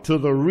front to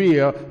the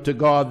rear to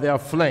guard their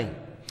flank.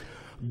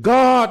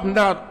 God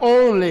not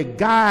only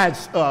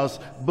guides us,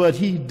 but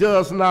he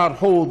does not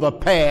hold the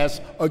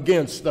past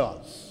against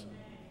us.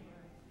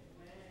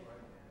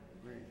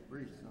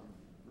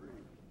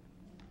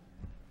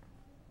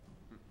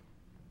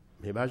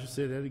 Maybe I should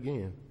say that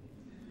again.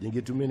 Didn't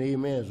get too many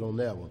amens on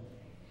that one.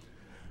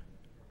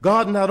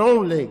 God not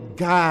only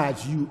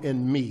guides you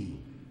and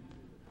me,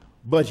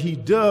 but he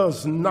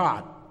does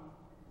not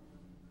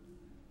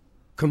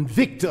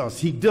convict us.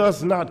 He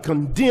does not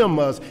condemn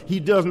us. He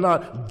does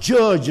not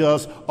judge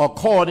us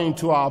according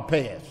to our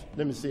past.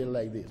 Let me say it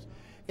like this.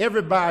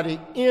 Everybody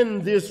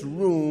in this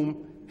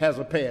room has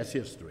a past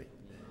history.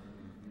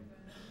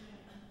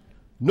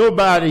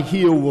 Nobody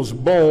here was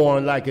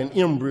born like an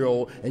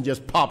embryo and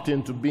just popped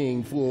into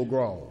being full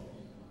grown.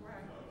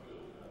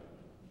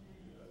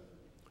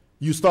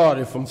 You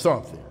started from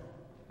something.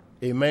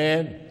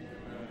 Amen?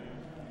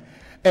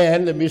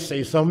 And let me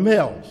say something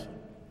else.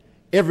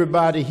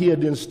 Everybody here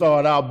didn't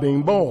start out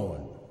being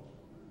born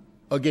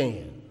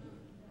again.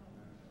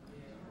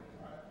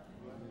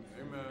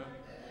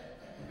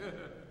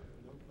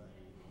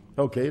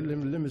 Okay, let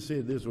me say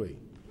it this way.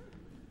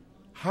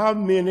 How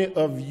many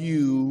of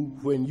you,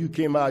 when you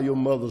came out of your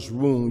mother's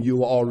womb, you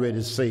were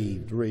already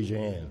saved? Raise your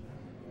hand.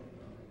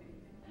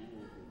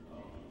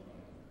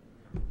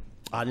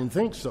 I didn't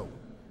think so.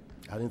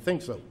 I didn't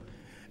think so.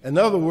 In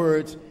other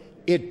words,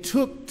 it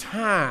took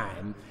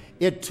time.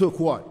 It took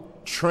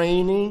what?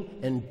 Training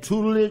and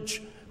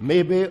tutelage,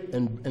 maybe,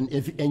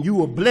 and you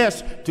were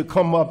blessed to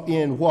come up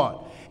in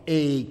what?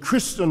 A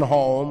Christian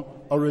home,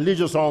 a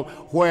religious home,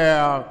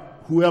 where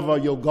whoever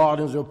your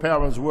guardians, your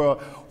parents were,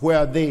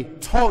 where they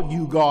taught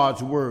you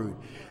God's word.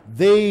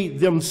 They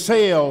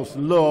themselves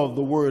loved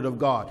the word of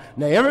God.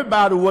 Now,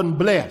 everybody wasn't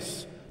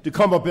blessed to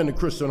come up in a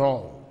Christian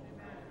home.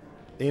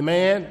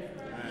 Amen?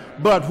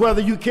 But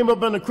whether you came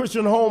up in a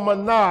Christian home or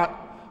not,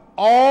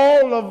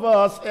 all of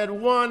us at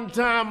one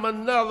time or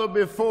another,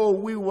 before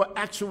we were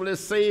actually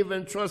saved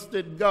and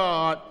trusted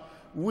God,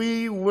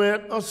 we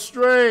went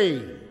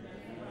astray.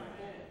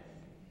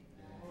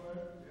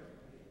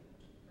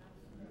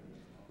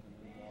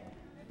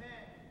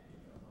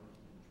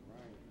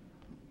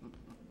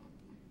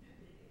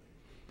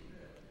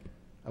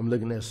 I'm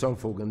looking at some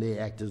folk and they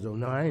act as though,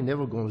 no, I ain't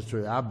never going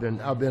astray. I've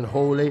been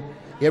holy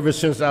ever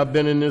since I've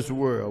been in this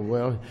world.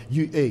 Well,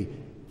 hey,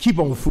 keep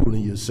on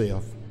fooling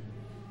yourself.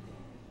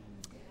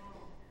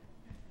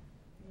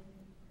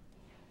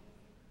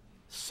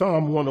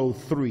 Psalm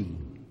 103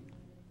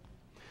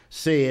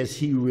 says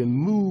he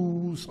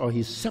removes or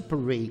he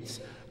separates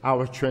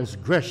our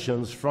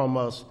transgressions from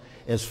us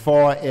as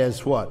far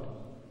as what?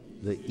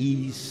 The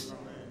east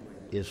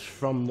is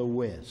from the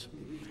west.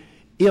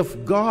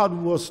 If God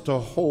was to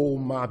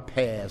hold my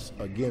past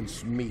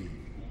against me,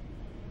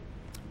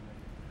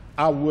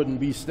 I wouldn't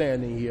be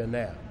standing here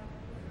now.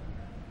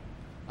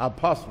 I'd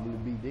possibly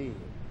be dead.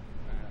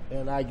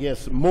 And I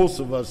guess most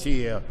of us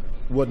here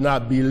would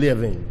not be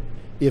living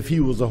if he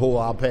was to hold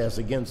our past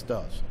against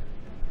us.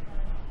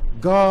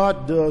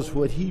 God does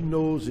what he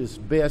knows is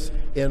best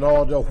in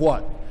order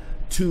what?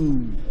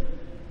 To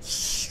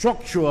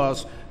structure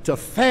us, to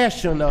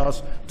fashion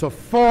us, to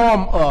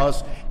form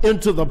us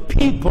into the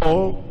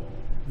people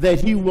that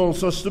he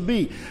wants us to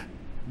be.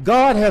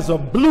 God has a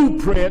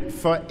blueprint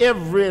for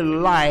every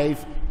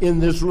life in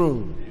this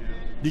room.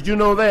 Did you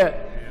know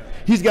that?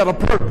 He's got a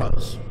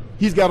purpose.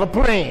 He's got a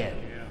plan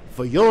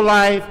for your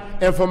life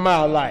and for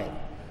my life.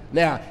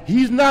 Now,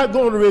 he's not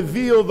going to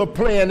reveal the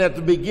plan at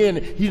the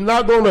beginning. He's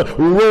not going to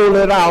roll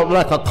it out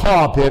like a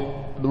carpet,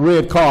 the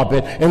red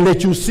carpet, and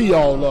let you see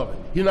all of it.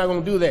 He's not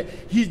going to do that.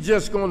 He's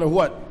just going to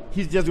what?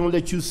 He's just going to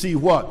let you see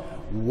what?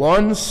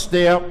 One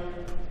step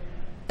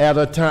at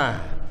a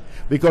time.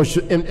 Because,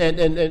 and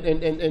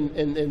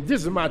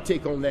this is my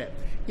take on that.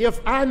 If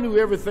I knew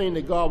everything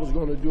that God was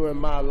going to do in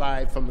my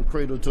life from the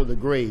cradle to the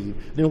grave,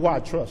 then why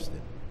trust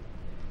him?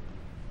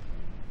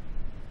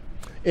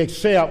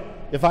 Except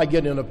if I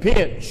get in a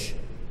pinch,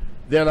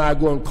 then I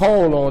go and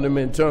call on him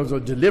in terms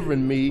of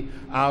delivering me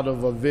out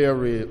of a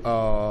very,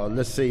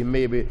 let's say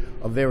maybe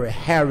a very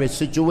hairy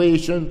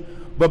situation.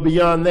 But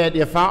beyond that,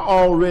 if I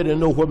already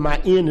know what my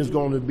end is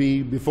going to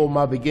be before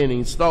my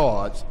beginning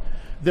starts,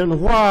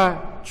 then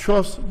why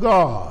trust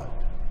God?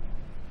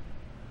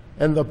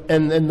 And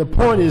the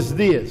point is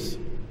this: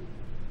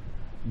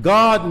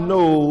 God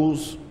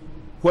knows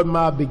what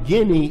my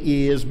beginning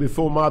is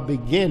before my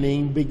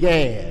beginning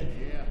began.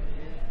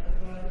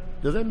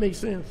 Does that make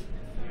sense?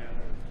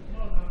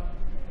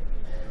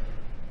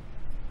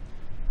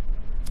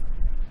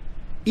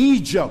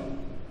 Egypt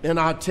in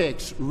our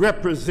text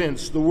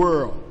represents the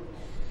world.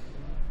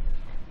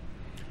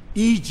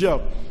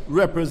 Egypt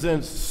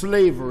represents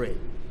slavery.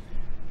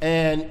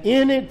 And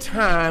any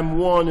time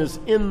one is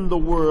in the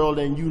world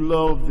and you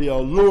love the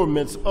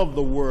allurements of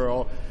the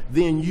world,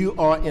 then you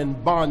are in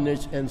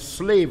bondage and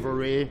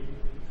slavery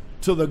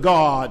to the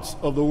gods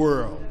of the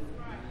world.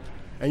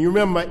 And you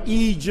remember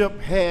Egypt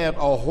had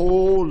a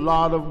whole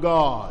lot of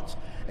gods.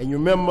 And you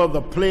remember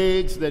the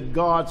plagues that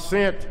God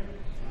sent?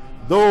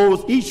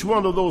 Each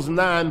one of those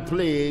 9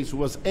 plagues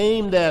was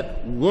aimed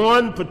at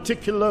one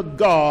particular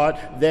god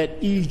that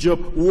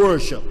Egypt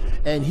worshiped.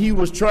 And he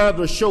was trying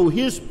to show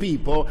his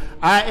people,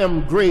 I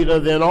am greater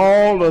than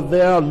all of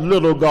their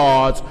little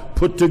gods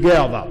put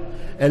together.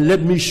 And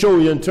let me show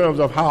you in terms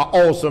of how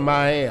awesome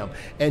I am.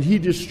 And he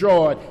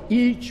destroyed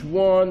each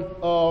one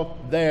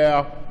of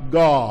their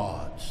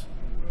gods.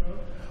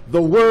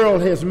 The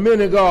world has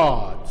many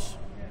gods.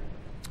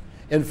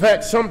 In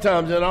fact,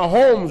 sometimes in our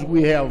homes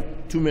we have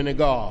too many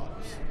gods.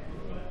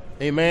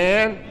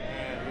 Amen?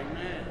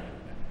 Amen.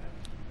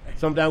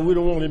 Sometimes we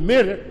don't want to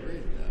admit it.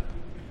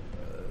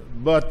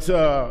 But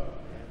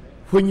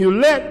when you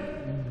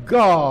let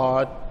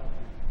God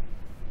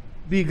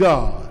be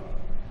God,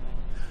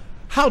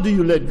 how do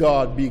you let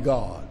God be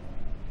God?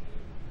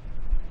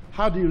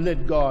 How do you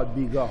let God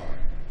be God?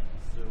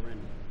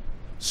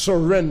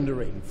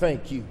 Surrendering.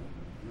 Thank you.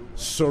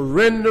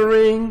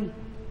 Surrendering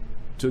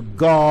to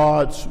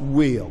God's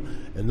will.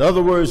 In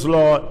other words,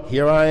 Lord,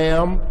 here I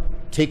am.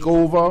 Take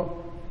over.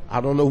 I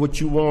don't know what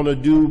you want to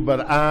do,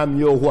 but I'm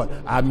your what?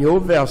 I'm your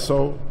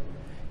vessel.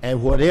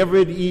 And whatever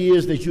it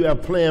is that you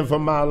have planned for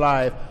my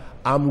life,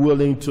 I'm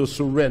willing to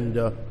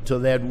surrender to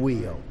that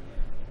will.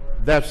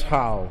 That's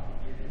how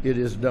it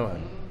is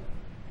done.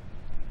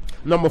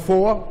 Number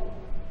 4,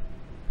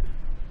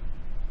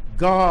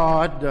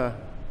 God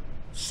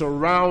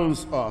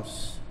surrounds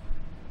us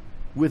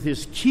with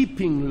his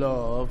keeping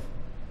love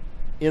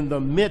in the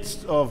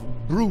midst of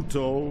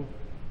brutal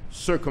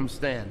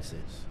circumstances.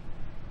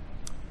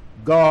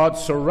 God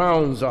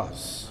surrounds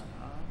us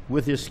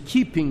with his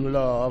keeping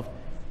love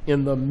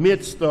in the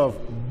midst of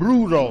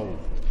brutal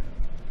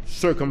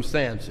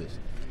circumstances.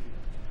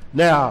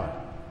 Now,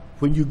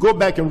 when you go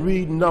back and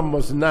read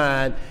Numbers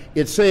 9,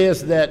 it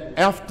says that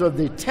after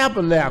the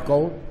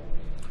tabernacle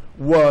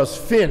was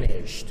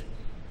finished,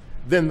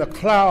 then the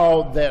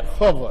cloud that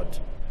hovered,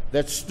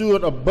 that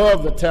stood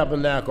above the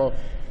tabernacle,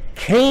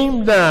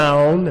 came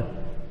down,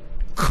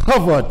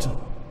 covered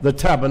the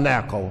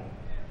tabernacle,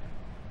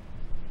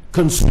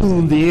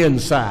 consumed the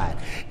inside.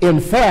 In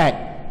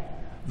fact,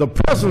 the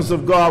presence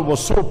of God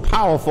was so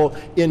powerful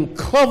in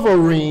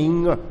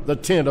covering the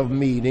tent of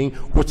meeting,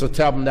 which the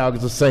tabernacle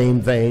is the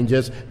same thing,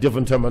 just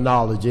different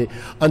terminology,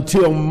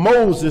 until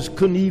Moses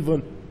couldn't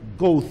even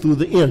go through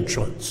the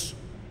entrance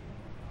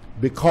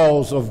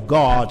because of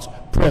God's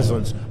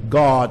presence,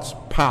 God's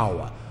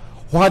power.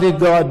 Why did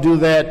God do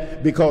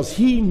that? Because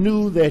he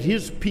knew that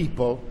his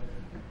people,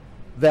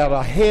 that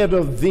ahead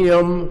of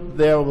them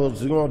there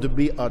was going to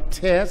be a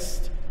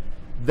test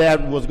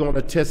that was going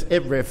to test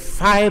every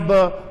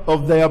fiber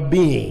of their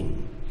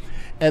being.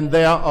 And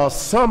there are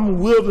some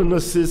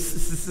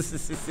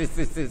wildernesses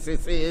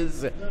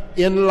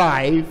in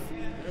life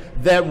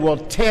that will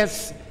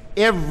test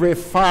every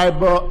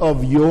fiber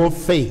of your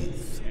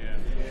faith.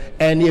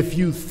 And if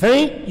you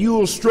think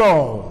you're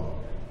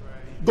strong,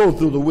 go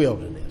through the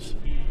wilderness.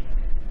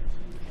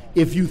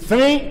 If you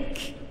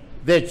think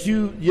that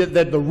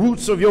that the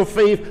roots of your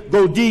faith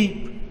go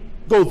deep,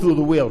 go through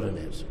the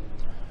wilderness.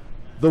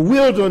 The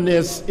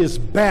wilderness is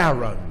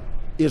barren,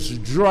 it's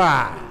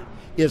dry,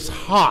 it's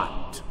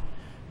hot.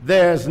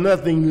 There's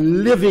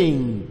nothing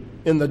living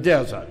in the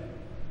desert.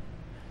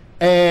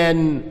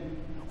 And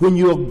when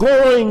you're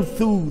going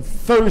through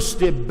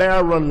thirsty,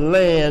 barren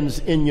lands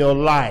in your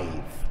life,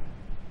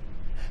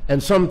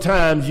 and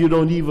sometimes you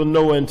don't even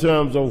know in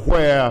terms of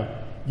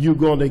where you're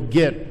going to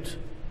get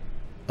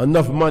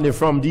enough money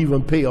from to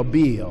even pay a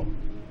bill,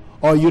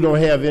 or you don't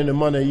have any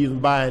money to even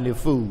buy any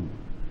food.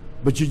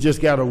 But you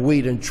just got to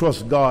wait and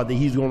trust God that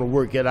he's going to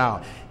work it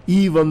out.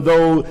 Even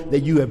though that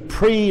you have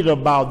prayed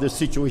about this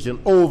situation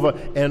over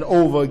and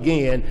over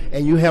again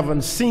and you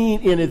haven't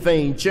seen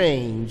anything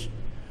change,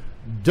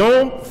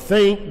 don't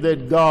think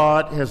that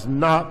God has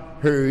not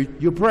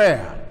heard your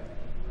prayer.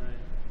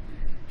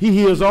 He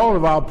hears all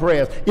of our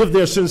prayers if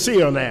they're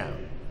sincere now.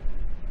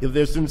 If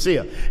they're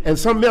sincere. And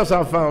something else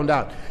I found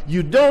out.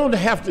 You don't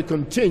have to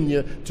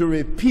continue to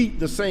repeat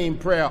the same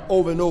prayer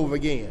over and over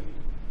again.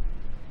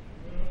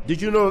 Did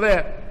you know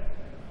that?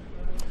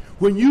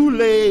 When you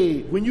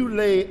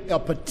lay a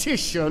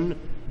petition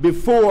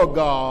before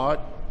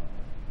God,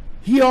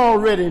 he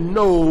already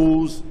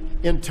knows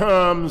in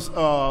terms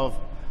of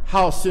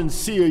how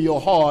sincere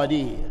your heart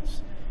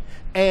is.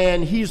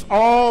 And he's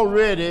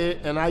already,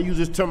 and I use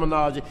this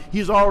terminology,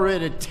 he's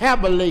already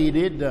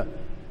tabulated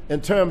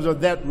in terms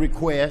of that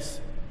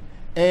request.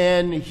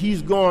 And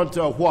he's going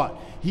to what?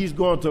 He's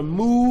going to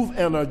move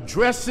and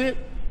address it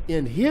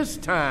in his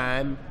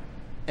time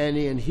and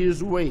in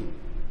his way.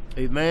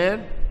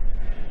 Amen?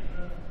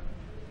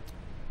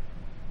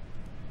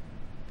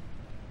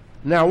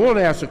 Now, I want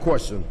to ask a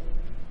question.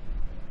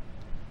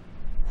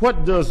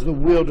 What does the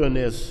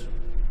wilderness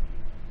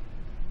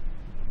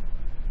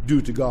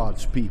do to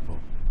God's people?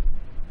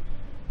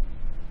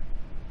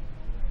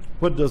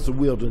 What does the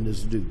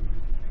wilderness do?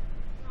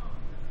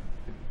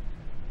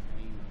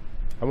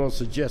 I want to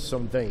suggest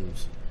some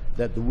things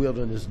that the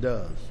wilderness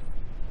does.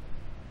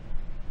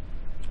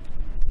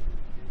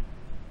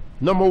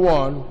 Number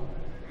one,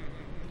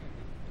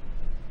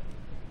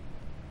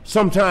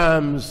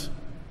 sometimes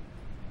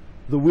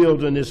the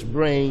wilderness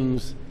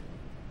brings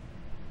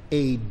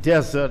a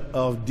desert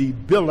of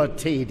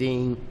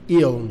debilitating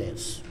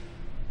illness.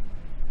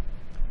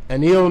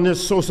 An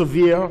illness so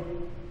severe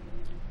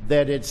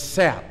that it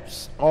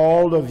saps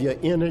all of your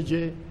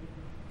energy,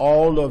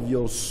 all of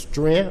your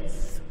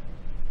strength.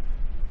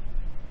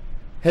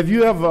 Have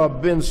you ever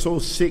been so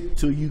sick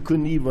till you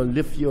couldn't even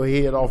lift your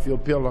head off your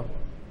pillow?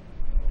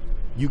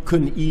 You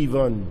couldn't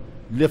even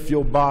lift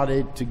your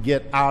body to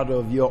get out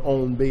of your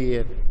own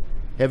bed?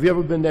 Have you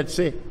ever been that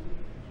sick?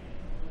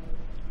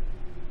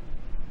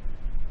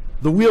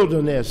 The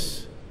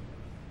wilderness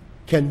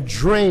can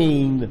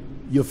drain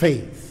your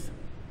faith.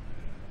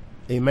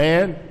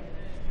 Amen?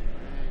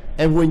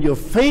 And when your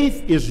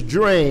faith is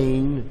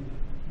drained,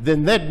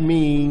 then that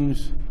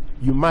means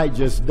you might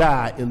just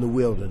die in the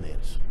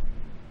wilderness.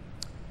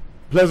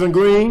 Pleasant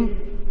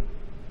Green,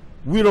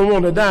 we don't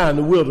want to die in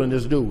the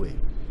wilderness, do we?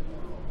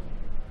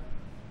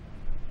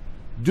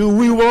 Do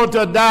we want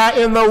to die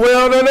in the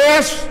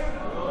wilderness?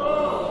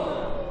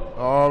 No.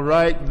 All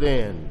right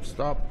then,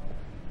 stop.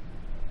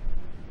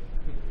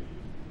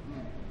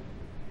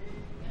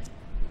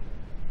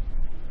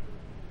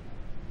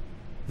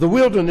 The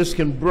wilderness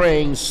can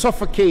bring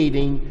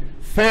suffocating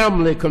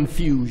family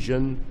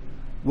confusion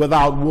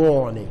without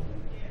warning.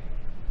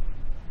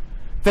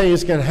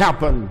 Things can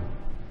happen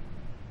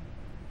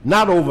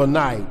not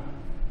overnight.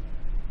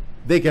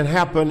 They can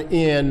happen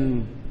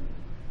in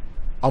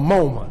a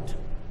moment.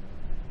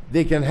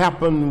 They can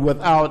happen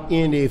without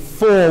any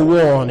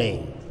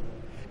forewarning.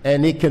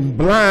 And it can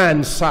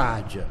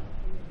blindside you.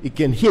 It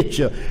can hit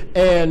you.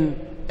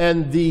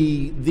 And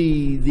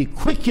the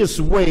quickest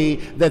way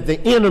that the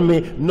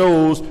enemy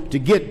knows to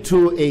get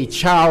to a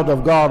child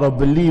of God, a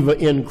believer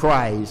in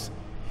Christ,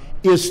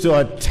 is to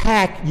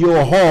attack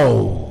your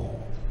home.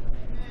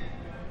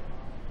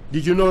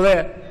 Did you know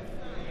that?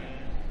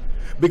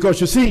 Because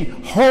you see,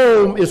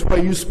 home is where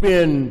you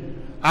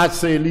spend, I'd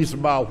say at least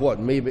about what,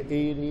 maybe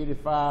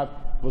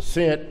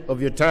 80-85%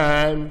 of your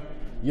time,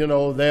 you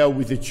know, there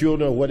with the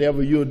children or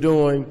whatever you're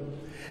doing.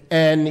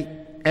 And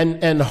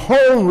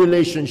home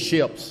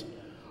relationships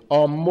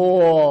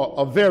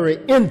are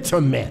very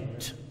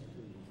intimate.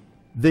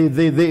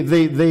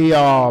 They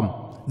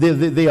are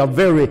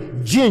very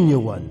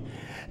genuine.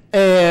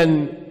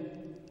 And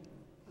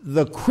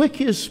the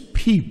quickest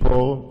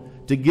people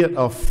to get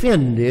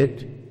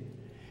offended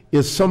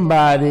is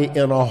somebody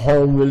in a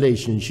home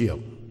relationship.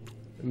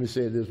 Let me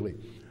say it this way.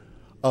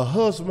 A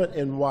husband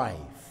and wife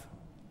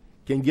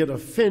can get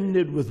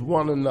offended with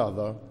one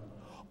another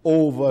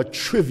over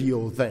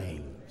trivial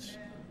things.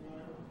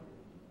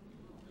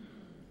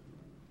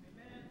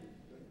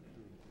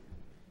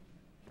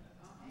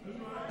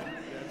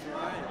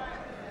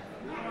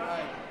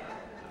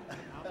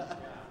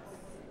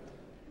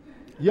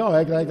 Y'all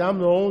act like I'm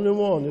the only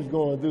one that's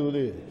going through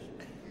this.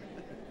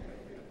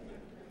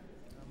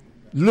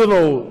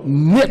 Little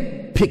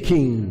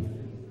nitpicking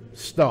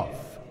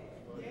stuff.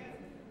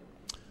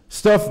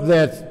 Stuff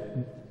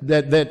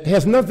that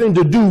has nothing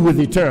to do with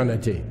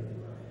eternity.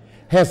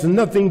 Has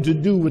nothing to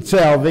do with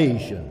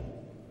salvation.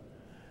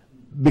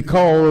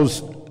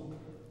 Because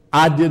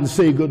I didn't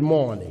say good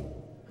morning,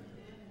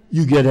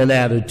 you get an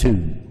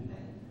attitude.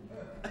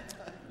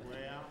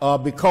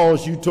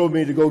 Because you told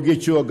me to go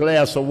get you a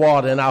glass of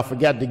water and I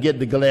forgot to get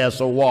the glass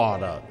of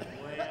water,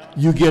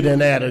 you get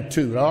an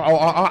attitude.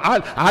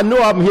 I know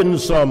I'm hitting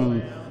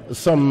some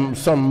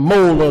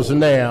molars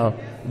now,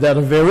 that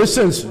are very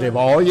sensitive.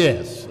 Oh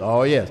yes,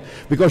 oh yes.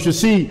 Because you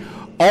see,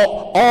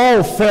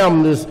 all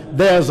families,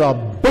 there's a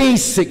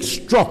basic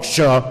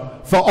structure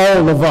for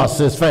all of us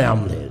as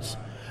families.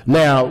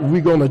 Now,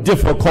 we're going to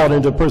differ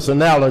according to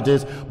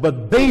personalities,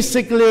 but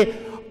basically,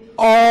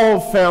 all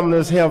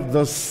families have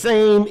the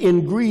same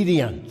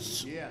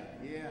ingredients.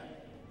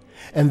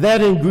 And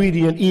that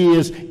ingredient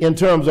is in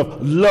terms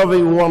of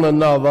loving one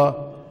another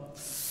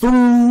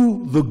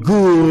through the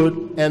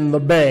good and the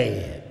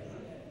bad.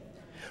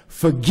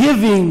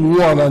 Forgiving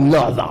one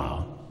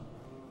another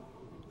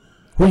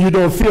when you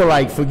don't feel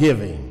like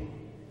forgiving.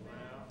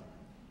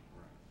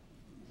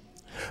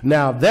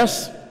 Now,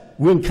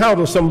 we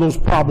encounter some of those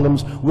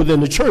problems within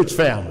the church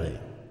family.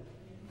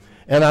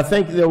 And I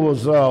think there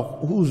was,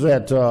 who's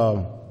that,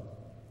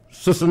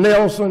 Sister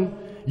Nelson,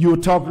 you were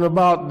talking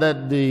about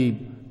that the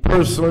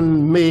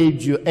person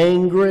made you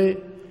angry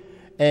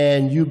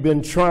and you've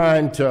been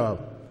trying to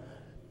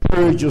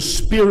purge your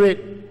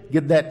spirit,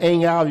 get that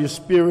anger out of your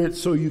spirit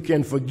so you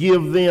can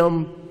forgive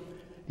them.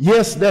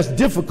 Yes, that's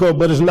difficult,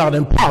 but it's not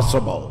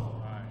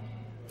impossible.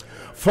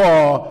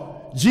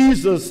 For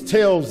Jesus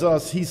tells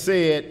us, he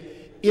said,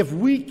 if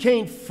we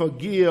can't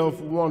forgive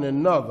one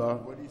another,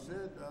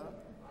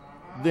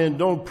 then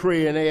don't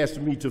pray and ask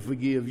me to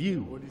forgive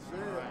you.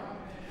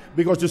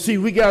 Because you see,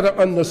 we got to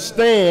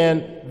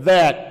understand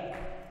that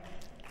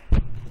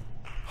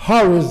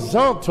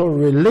horizontal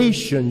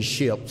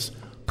relationships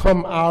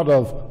come out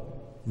of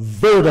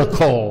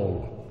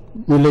vertical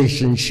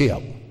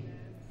relationship.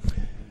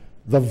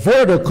 The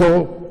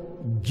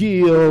vertical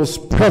gives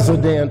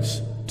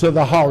precedence to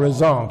the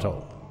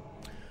horizontal.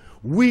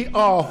 We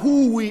are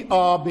who we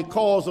are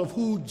because of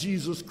who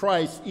Jesus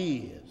Christ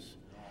is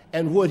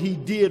and what he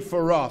did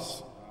for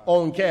us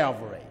on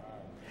Calvary.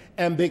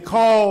 And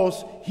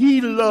because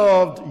he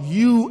loved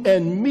you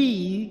and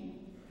me,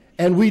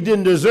 and we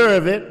didn't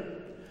deserve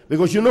it,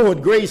 because you know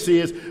what grace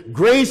is.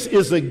 Grace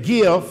is a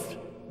gift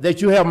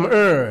that you haven't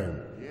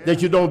earned,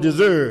 that you don't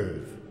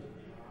deserve.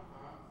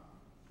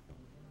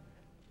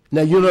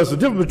 Now, you know there's a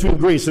difference between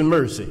grace and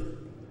mercy.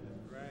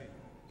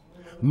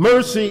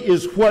 Mercy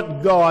is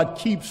what God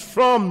keeps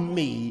from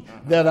me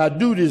that I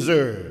do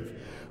deserve.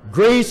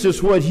 Grace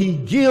is what he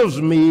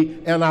gives me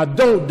and I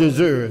don't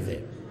deserve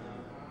it.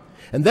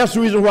 And that's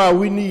the reason why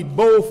we need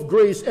both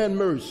grace and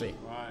mercy.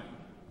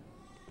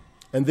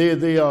 And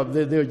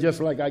they're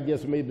just like, I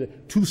guess, maybe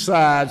two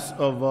sides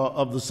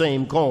of the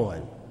same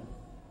coin.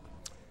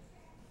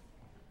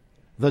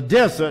 The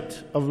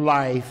desert of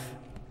life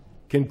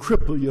can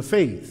cripple your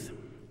faith.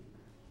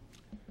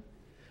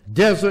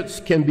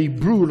 Deserts can be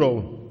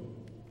brutal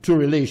to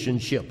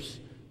relationships.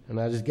 And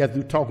I just got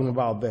through talking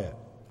about that.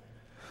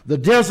 The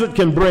desert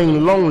can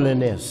bring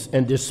loneliness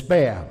and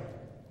despair.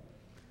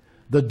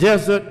 The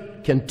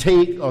desert can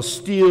take or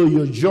steal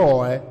your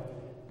joy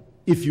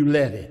if you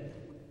let it.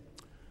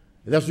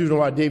 That's the reason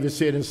why David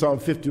said in Psalm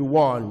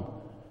 51,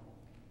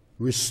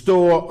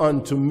 restore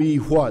unto me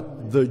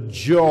what? The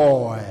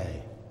joy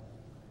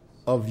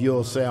of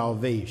your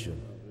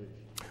salvation.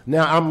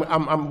 Now,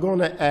 I'm going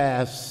to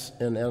ask,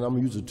 and I'm going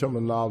to use the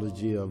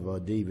terminology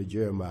of David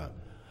Jeremiah.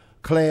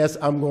 Class,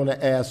 I'm going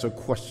to ask a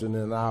question,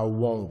 and I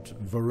want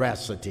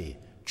veracity,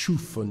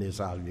 truthfulness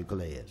out of your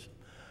class.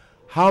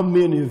 How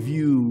many of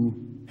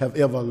you have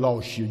ever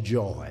lost your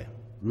joy?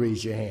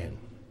 Raise your hand.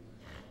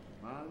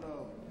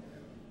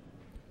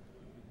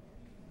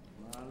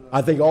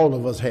 I think all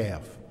of us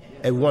have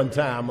at one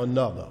time or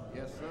another.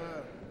 Yes,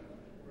 sir.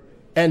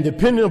 And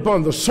depending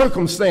upon the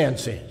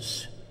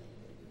circumstances,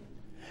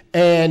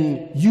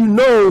 and you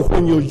know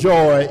when your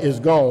joy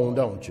is gone,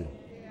 don't you?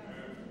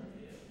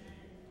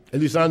 At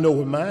least I know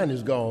when mine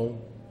is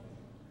gone.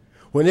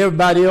 When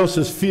everybody else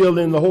is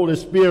feeling the Holy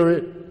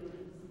Spirit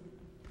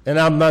and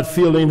I'm not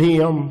feeling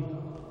him,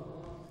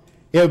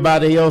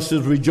 everybody else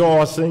is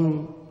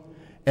rejoicing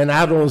and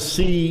I don't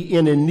see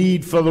any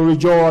need for the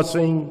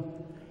rejoicing,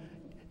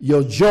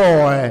 your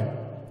joy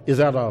is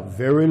at a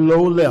very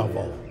low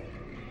level.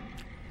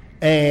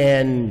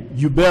 And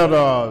you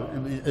better,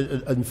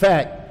 in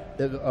fact,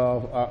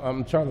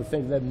 I'm trying to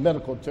think of that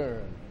medical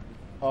term.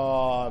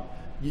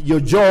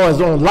 Your joy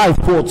is on life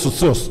support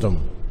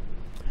system.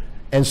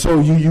 And so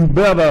you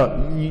better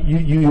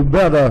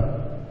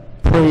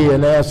pray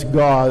and ask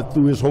God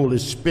through his Holy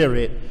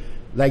Spirit,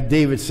 like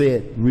David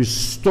said,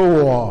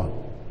 restore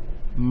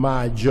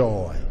my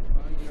joy.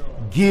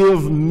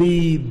 Give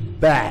me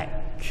back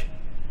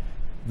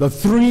the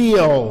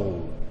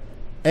thrill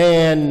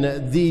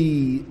and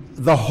the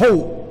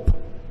hope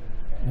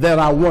that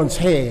I once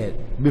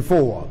had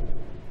before.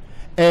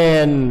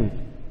 And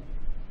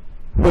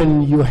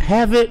when you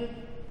have it,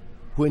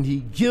 when he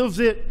gives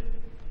it,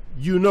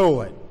 you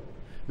know it.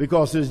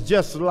 Because it's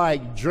just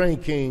like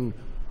drinking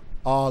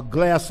a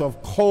glass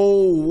of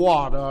cold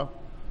water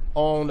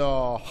on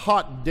a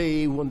hot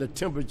day when the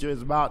temperature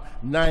is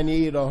about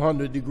 98 or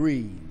 100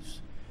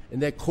 degrees.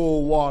 And that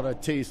cold water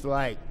tastes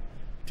like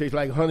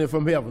honey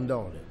from heaven,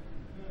 don't it?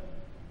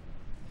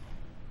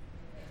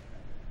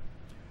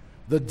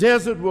 The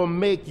desert will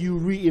make you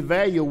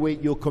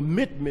reevaluate your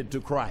commitment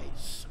to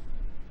Christ.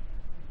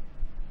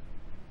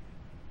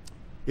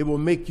 It will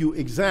make you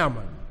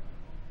examine.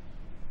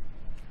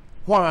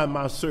 Why am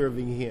I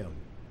serving him?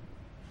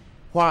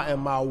 Why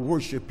am I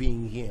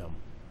worshiping him?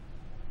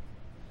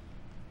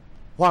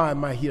 Why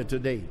am I here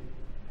today?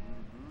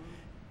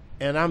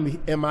 And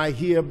am I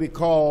here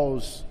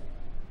because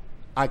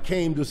I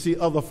came to see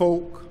other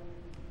folk?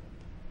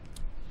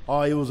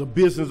 Or it was a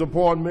business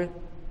appointment?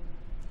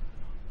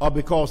 Or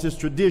because it's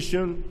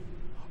tradition?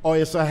 Or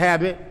it's a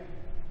habit?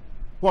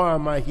 Why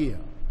am I here?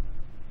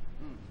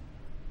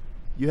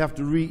 You have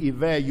to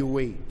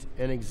reevaluate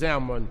and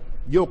examine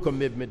your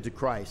commitment to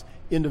Christ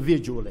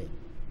individually.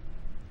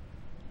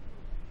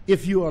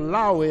 If you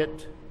allow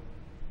it,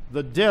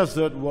 the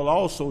desert will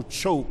also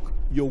choke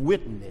your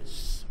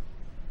witness.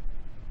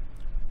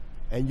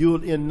 And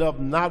you'll end up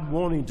not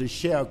wanting to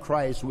share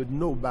Christ with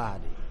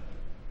nobody.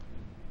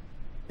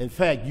 In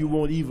fact, you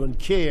won't even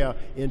care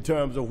in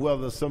terms of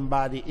whether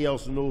somebody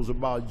else knows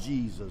about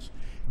Jesus.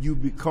 You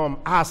become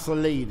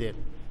isolated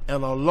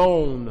and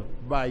alone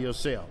by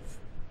yourself.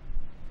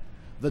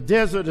 The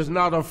desert is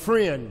not a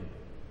friend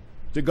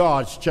to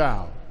God's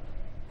child.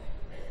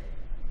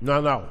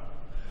 No.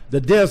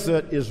 The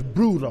desert is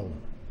brutal,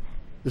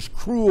 it's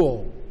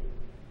cruel,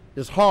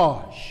 it's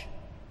harsh.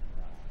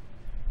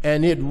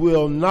 And the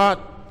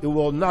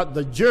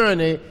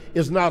journey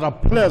is not a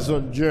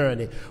pleasant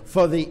journey.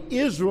 For the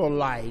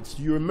Israelites,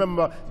 you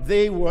remember,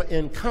 they were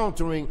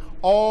encountering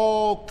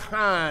all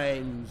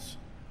kinds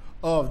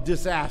of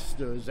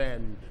disasters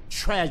and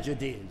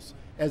tragedies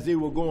as they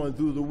were going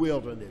through the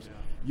wilderness.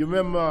 You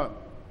remember,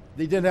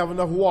 they didn't have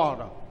enough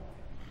water.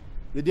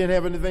 They didn't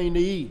have anything to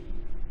eat.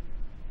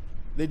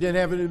 They didn't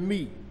have any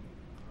meat.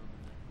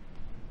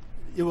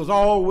 It was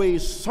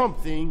always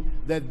something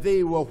that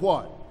they were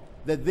what?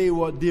 That they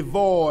were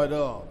devoid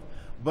of.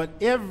 But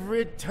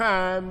every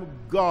time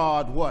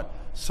God what?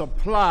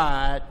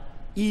 Supplied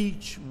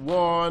each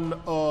one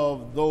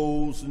of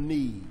those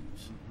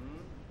needs.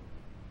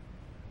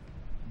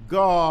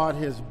 God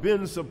has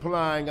been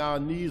supplying our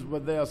needs,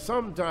 but there are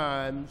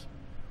sometimes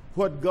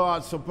what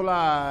God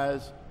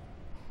supplies,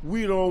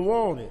 we don't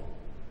want it.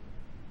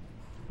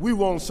 We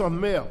want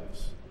something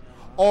else.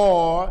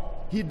 Or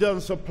he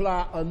doesn't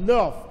supply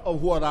enough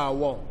of what I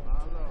want.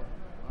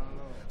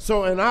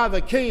 So in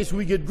either case,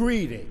 we get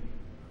greedy.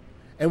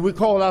 And we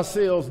call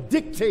ourselves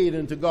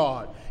dictating to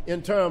God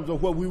in terms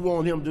of what we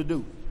want him to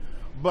do.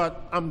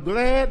 But I'm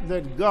glad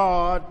that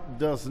God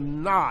does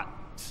not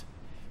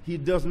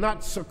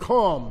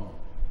succumb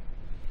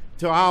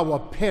to our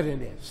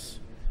pettiness.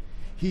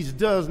 He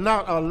does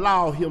not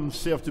allow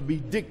himself to be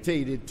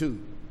dictated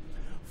to.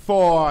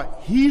 For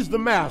he's the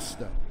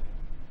master.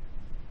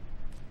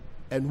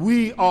 And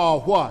we are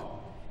what?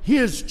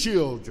 His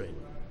children.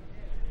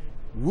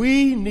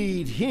 We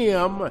need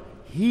him.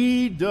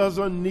 He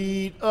doesn't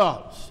need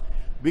us.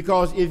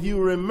 Because if you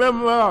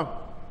remember,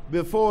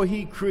 before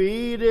he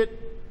created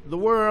the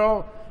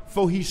world,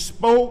 before he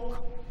spoke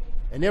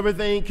and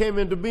everything came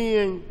into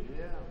being,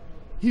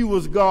 he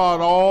was God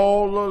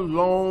all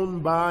alone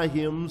by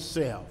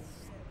himself.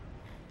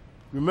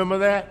 Remember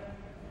that?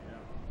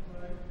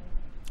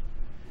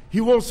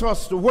 He wants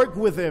us to work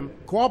with him,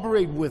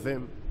 cooperate with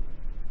him,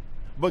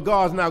 but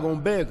God's not going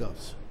to beg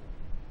us.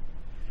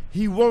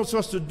 He wants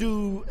us to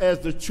do as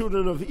the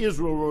children of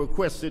Israel were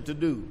requested to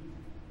do.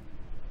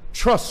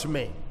 Trust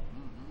me.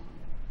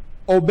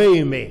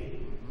 Obey me.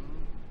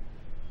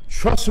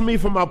 Trust me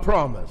for my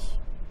promise.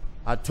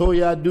 I told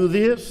you I'd do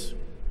this.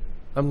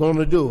 I'm going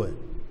to do it.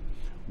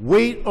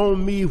 Wait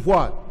on me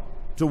what?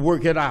 To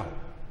work it out.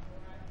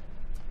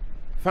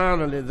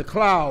 Finally, the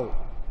cloud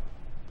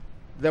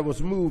that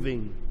was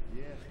moving,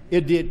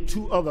 it did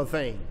two other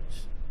things.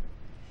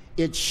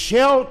 It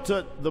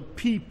sheltered the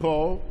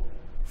people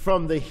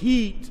from the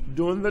heat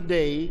during the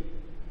day,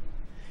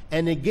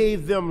 and it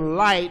gave them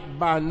light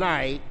by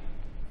night,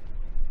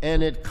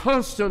 and it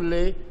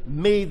constantly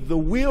made the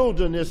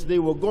wilderness they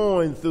were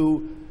going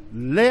through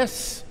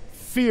less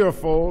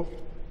fearful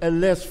and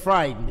less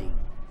frightening.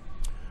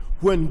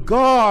 When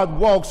God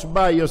walks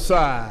by your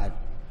side,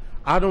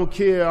 I don't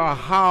care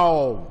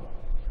how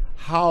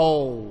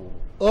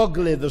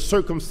ugly the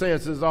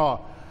circumstances are,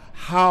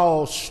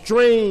 how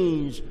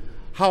strange,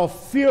 how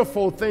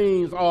fearful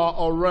things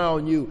are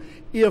around you.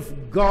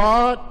 If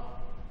God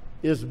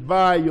is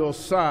by your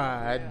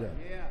side,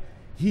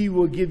 he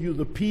will give you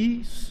the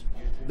peace,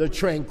 the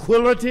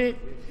tranquility.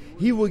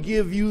 He will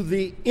give you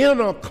the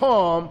inner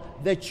calm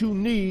that you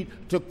need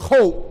to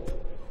cope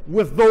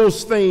with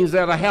those things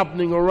that are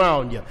happening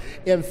around you.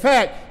 In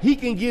fact, he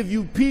can give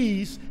you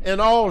peace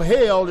and all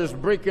hell is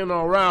breaking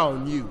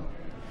around you.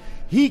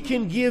 He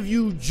can give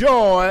you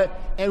joy,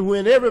 and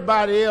when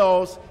everybody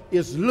else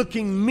is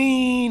looking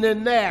mean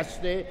and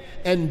nasty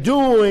and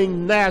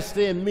doing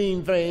nasty and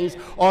mean things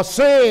or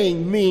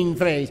saying mean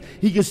things,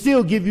 he can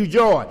still give you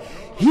joy.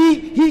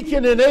 He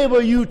can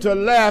enable you to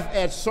laugh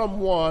at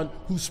someone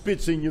who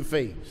spits in your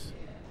face.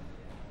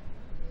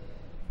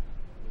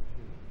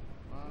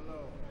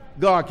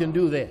 God can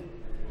do that.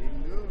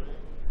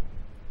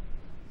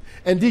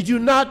 And did you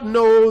not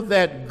know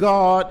that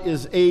God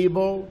is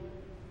able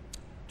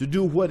to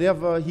do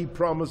whatever he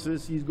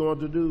promises he's going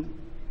to do.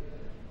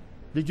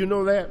 Did you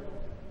know that?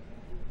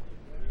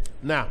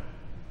 Now,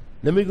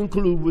 let me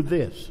conclude with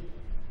this.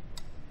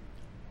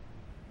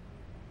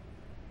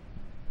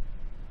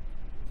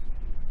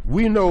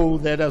 We know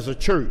that as a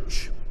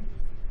church,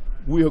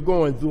 we are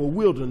going through a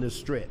wilderness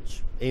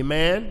stretch.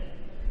 Amen?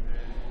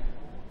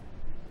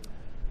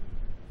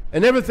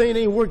 And everything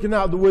ain't working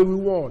out the way we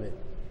want it.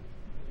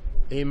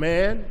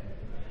 Amen?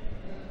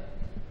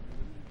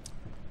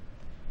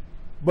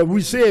 But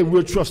we said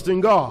we're trusting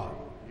God.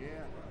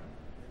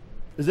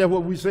 Is that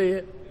what we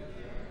said?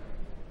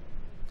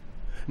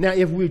 Now,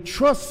 if we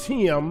trust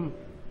him,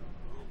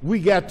 we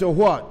got to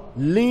what?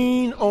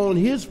 Lean on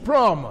his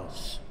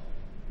promise.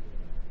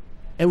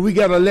 And we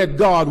got to let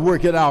God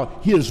work it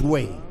out his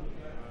way.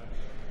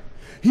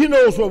 He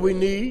knows what we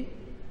need.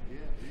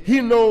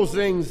 He knows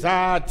the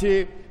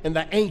anxiety and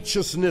the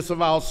anxiousness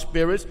of our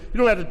spirits. You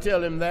don't have to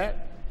tell him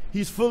that.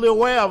 He's fully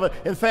aware of it.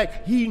 In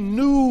fact, he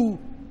knew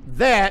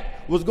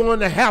that was going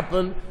to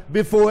happen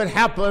before it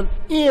happened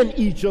in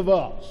each of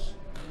us.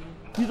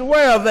 He's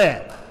aware of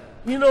that.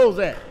 He knows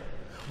that.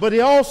 But he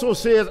also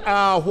says,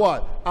 I'll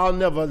what? I'll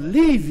never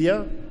leave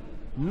you,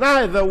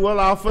 neither will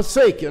I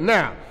forsake you.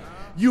 Now,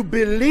 you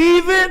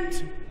believe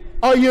it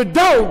or you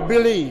don't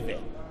believe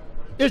it.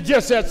 It's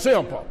just that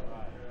simple.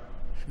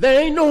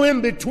 There ain't no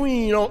in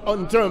between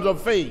in terms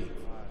of faith.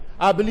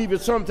 I believe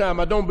it sometime,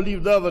 I don't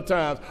believe the other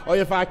times, or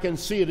if I can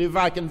see it, if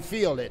I can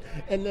feel it.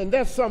 And then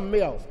that's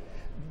something else.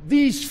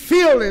 These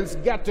feelings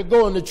got to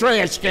go in the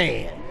trash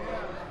can.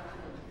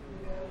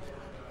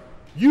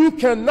 You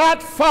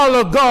cannot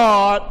follow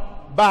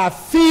God by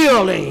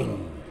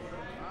feeling.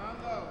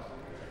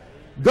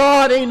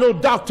 God ain't no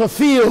Dr.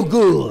 Feel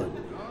Good.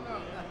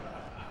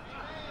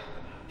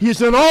 He's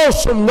an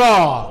awesome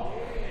God.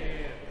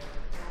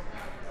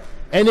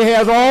 And he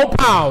has all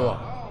power.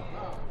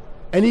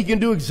 And he can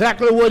do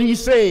exactly what he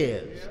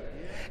says.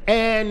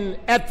 And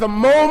at the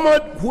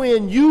moment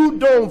when you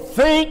don't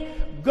think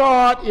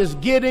God is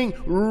getting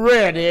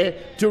ready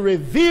to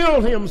reveal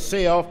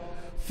himself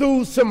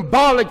through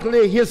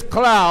symbolically his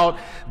cloud,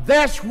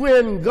 that's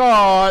when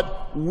God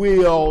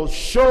will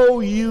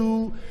show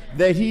you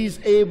that he's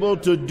able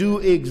to do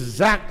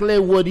exactly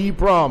what he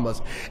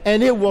promised.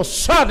 And it will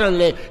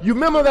suddenly, you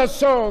remember that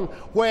song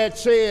where it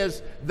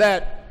says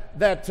that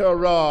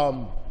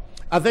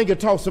I think it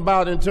talks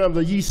about in terms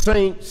of ye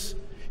saints,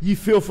 ye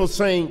fearful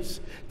saints,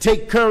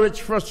 take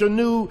courage, fresh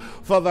anew,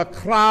 for the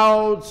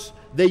clouds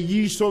that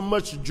ye so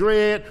much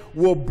dread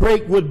will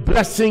break with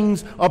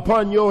blessings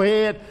upon your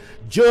head.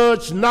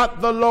 Judge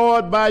not the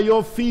Lord by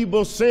your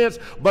feeble sense,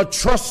 but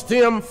trust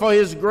him for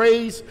his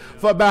grace.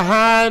 For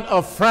behind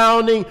a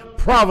frowning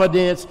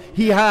providence,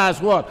 he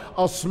has what?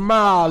 A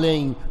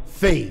smiling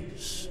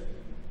face.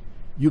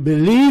 You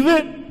believe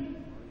it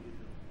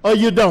or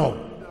you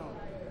don't.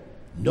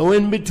 No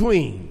in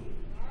between.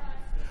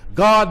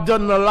 God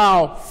doesn't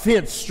allow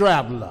fence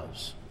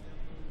travelers.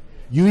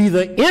 You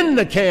either in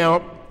the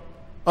camp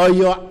or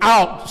you're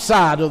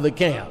outside of the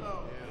camp.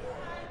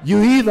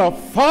 You either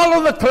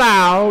follow the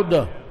cloud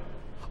or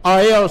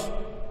else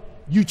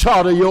you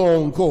charter your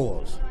own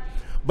course.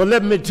 But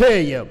let me tell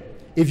you,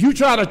 if you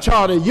try to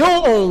charter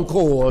your own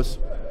course,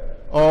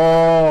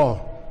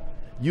 oh,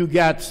 you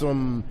got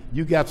some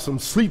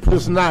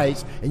sleepless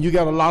nights and you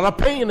got a lot of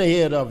pain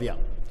ahead of you.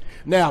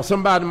 Now,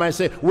 somebody might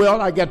say,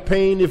 well, I got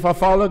pain if I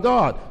follow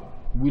God.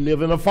 We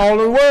live in a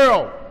fallen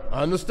world.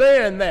 I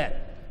understand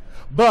that.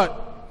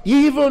 But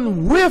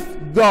even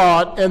with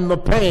God and the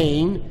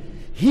pain,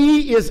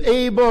 he is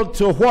able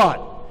to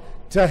what?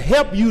 To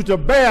help you to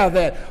bear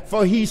that.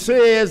 For he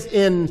says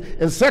in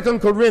 2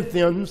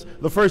 Corinthians,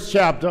 the first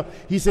chapter,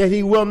 he said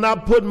he will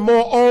not put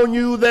more on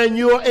you than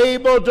you're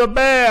able to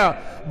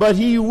bear. But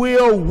he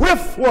will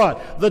with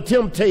what? The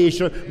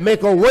temptation,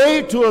 make a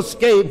way to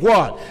escape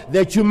what?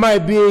 That you might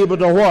be able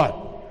to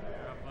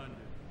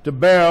what? To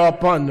bear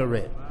up under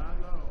it.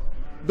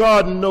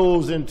 God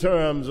knows in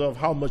terms of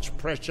how much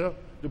pressure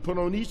to put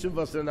on each of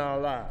us in our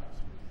lives.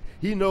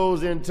 He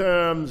knows in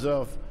terms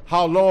of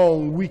how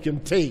long we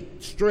can take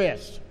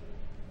stress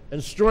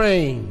and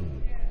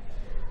strain.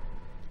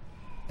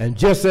 And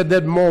just at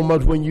that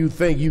moment when you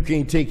think you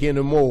can't take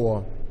any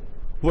more,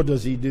 what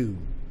does he do?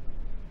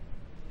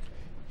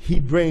 He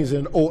brings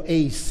an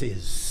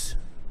oasis,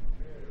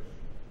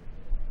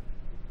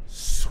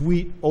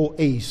 sweet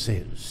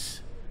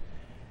oasis,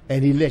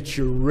 and he lets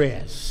you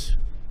rest,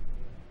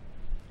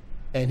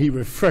 and he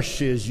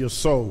refreshes your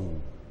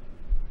soul.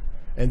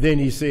 And then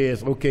he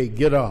says, okay,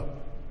 get up.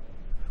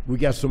 We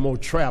got some more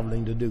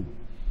traveling to do.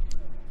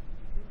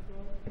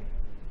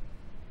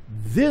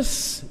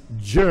 This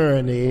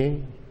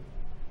journey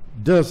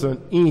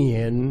doesn't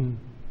end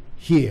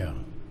here.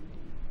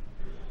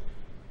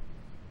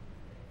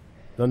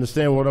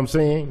 Understand what I'm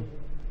saying?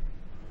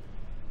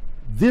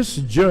 This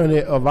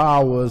journey of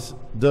ours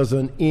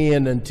doesn't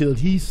end until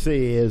he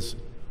says,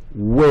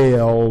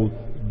 well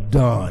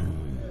done.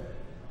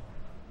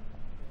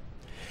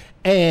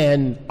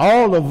 And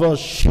all of us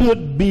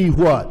should be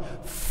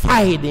what?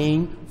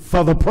 Fighting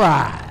for the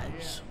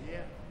prize.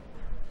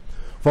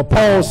 For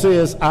Paul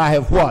says, I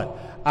have what?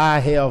 I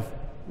have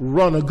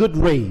run a good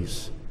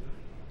race.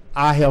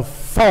 I have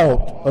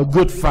fought a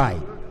good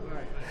fight.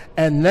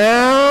 And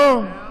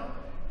now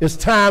it's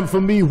time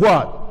for me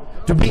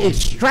what? To be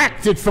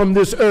extracted from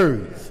this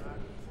earth.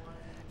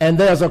 And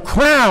there's a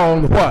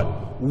crown,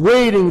 what?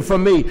 Waiting for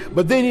me.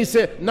 But then he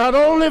said, not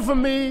only for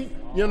me,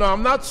 you know,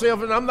 I'm not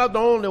selfish, I'm not the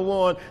only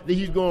one that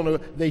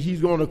he's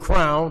going to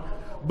crown,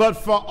 but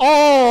for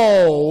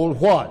all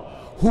what?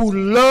 Who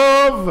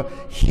love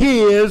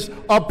his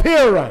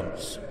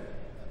appearance.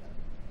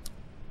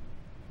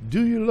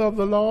 Do you love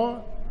the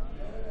Lord?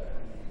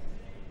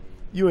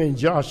 You ain't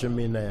joshing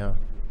me now.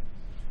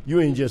 You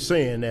ain't just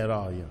saying that,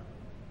 are you?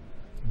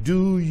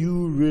 Do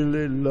you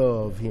really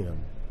love him?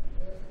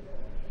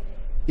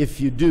 If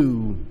you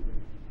do,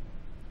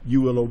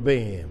 you will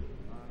obey him.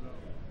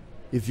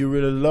 If you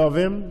really love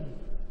him,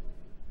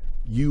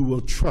 you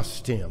will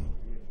trust him.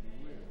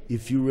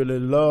 If you really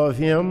love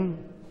him,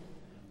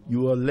 you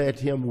will let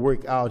him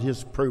work out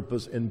his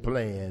purpose and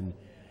plan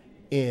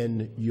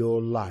in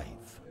your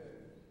life.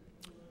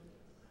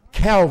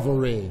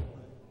 Calvary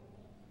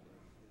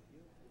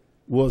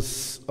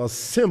was a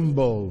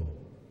symbol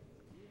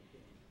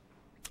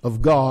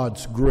of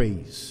God's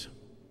grace.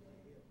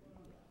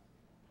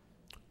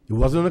 It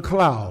wasn't a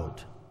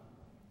cloud,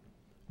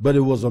 but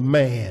it was a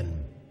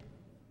man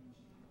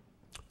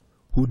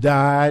who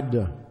died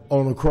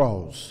on a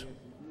cross,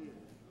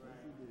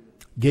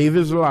 gave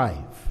his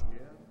life.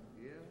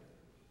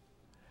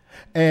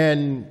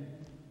 And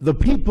the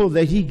people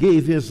that he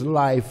gave his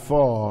life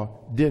for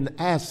didn't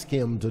ask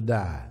him to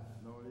die,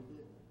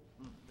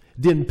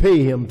 didn't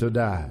pay him to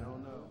die,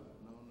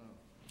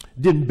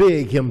 didn't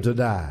beg him to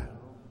die.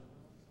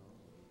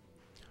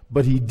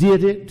 But he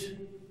did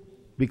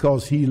it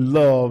because he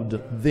loved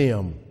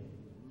them.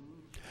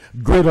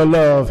 Greater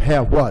love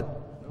hath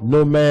what?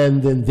 No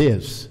man than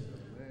this,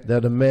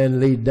 that a man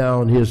laid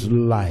down his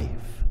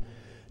life.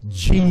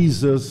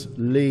 Jesus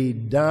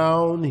laid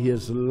down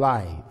his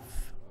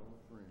life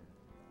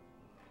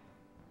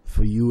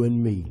for you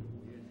and me.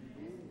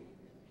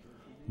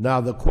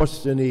 Now the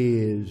question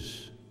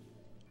is,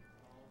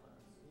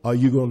 are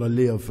you going to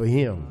live for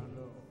him?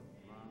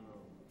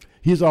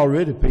 He's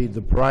already paid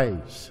the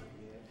price.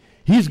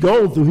 He's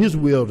gone through his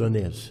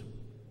wilderness.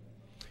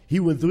 He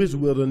went through his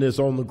wilderness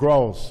on the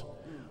cross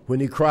when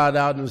he cried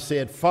out and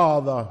said,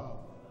 Father,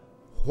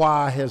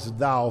 why hast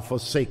thou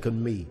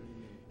forsaken me?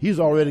 He's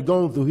already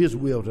gone through his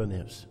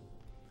wilderness.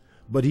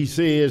 But he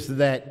says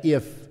that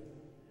if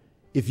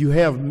you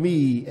have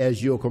me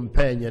as your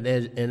companion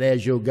and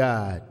as your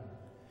guide,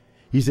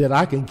 he said,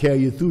 I can carry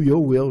you through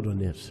your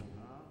wilderness.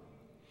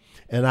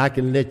 And I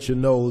can let you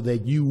know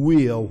that you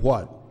will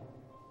what?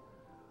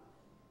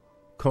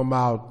 Come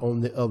out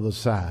on the other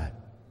side.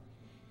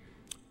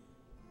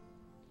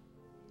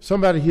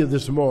 Somebody here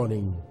this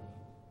morning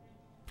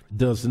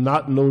does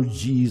not know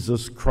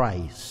Jesus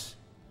Christ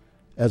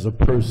as a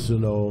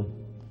personal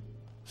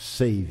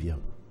Savior.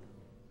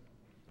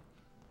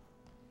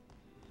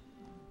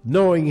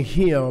 Knowing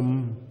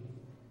him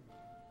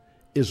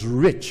is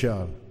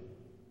richer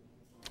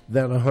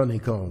than a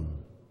honeycomb.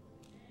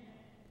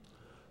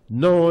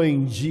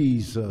 Knowing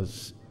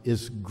Jesus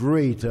is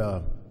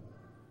greater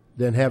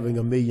than having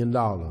 $1 million.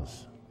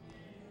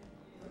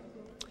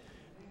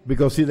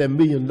 Because see, that $1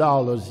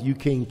 million, you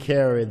can't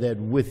carry that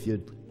with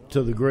you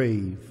to the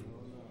grave.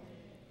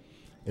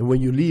 And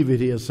when you leave it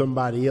here,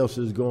 somebody else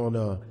is going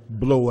to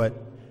blow it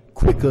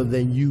quicker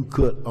than you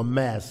could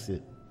amass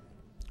it.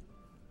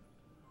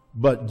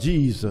 But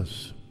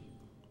Jesus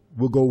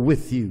will go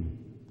with you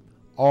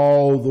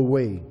all the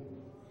way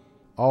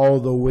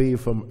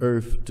from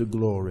earth to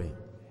glory.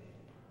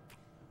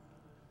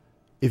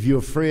 If you're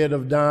afraid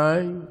of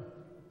dying,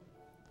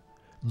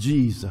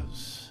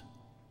 Jesus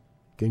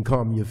can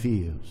calm your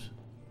fears.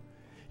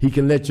 He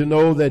can let you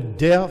know that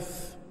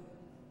death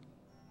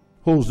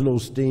holds no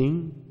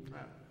sting,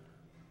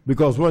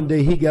 because one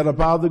day he got up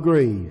out of the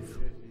grave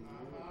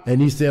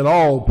and he said,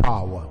 all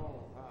power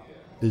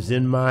is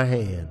in my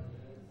hand.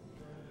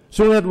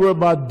 So don't have to worry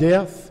about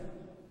death.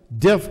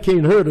 Death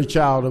can't hurt a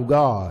child of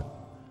God.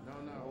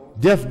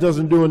 Death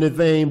doesn't do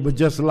anything but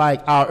just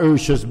like our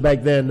ushers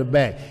back there in the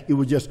back. It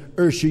would just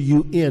usher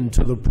you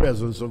into the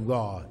presence of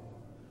God.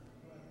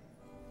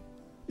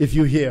 If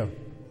you're here,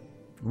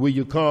 will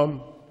you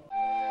come?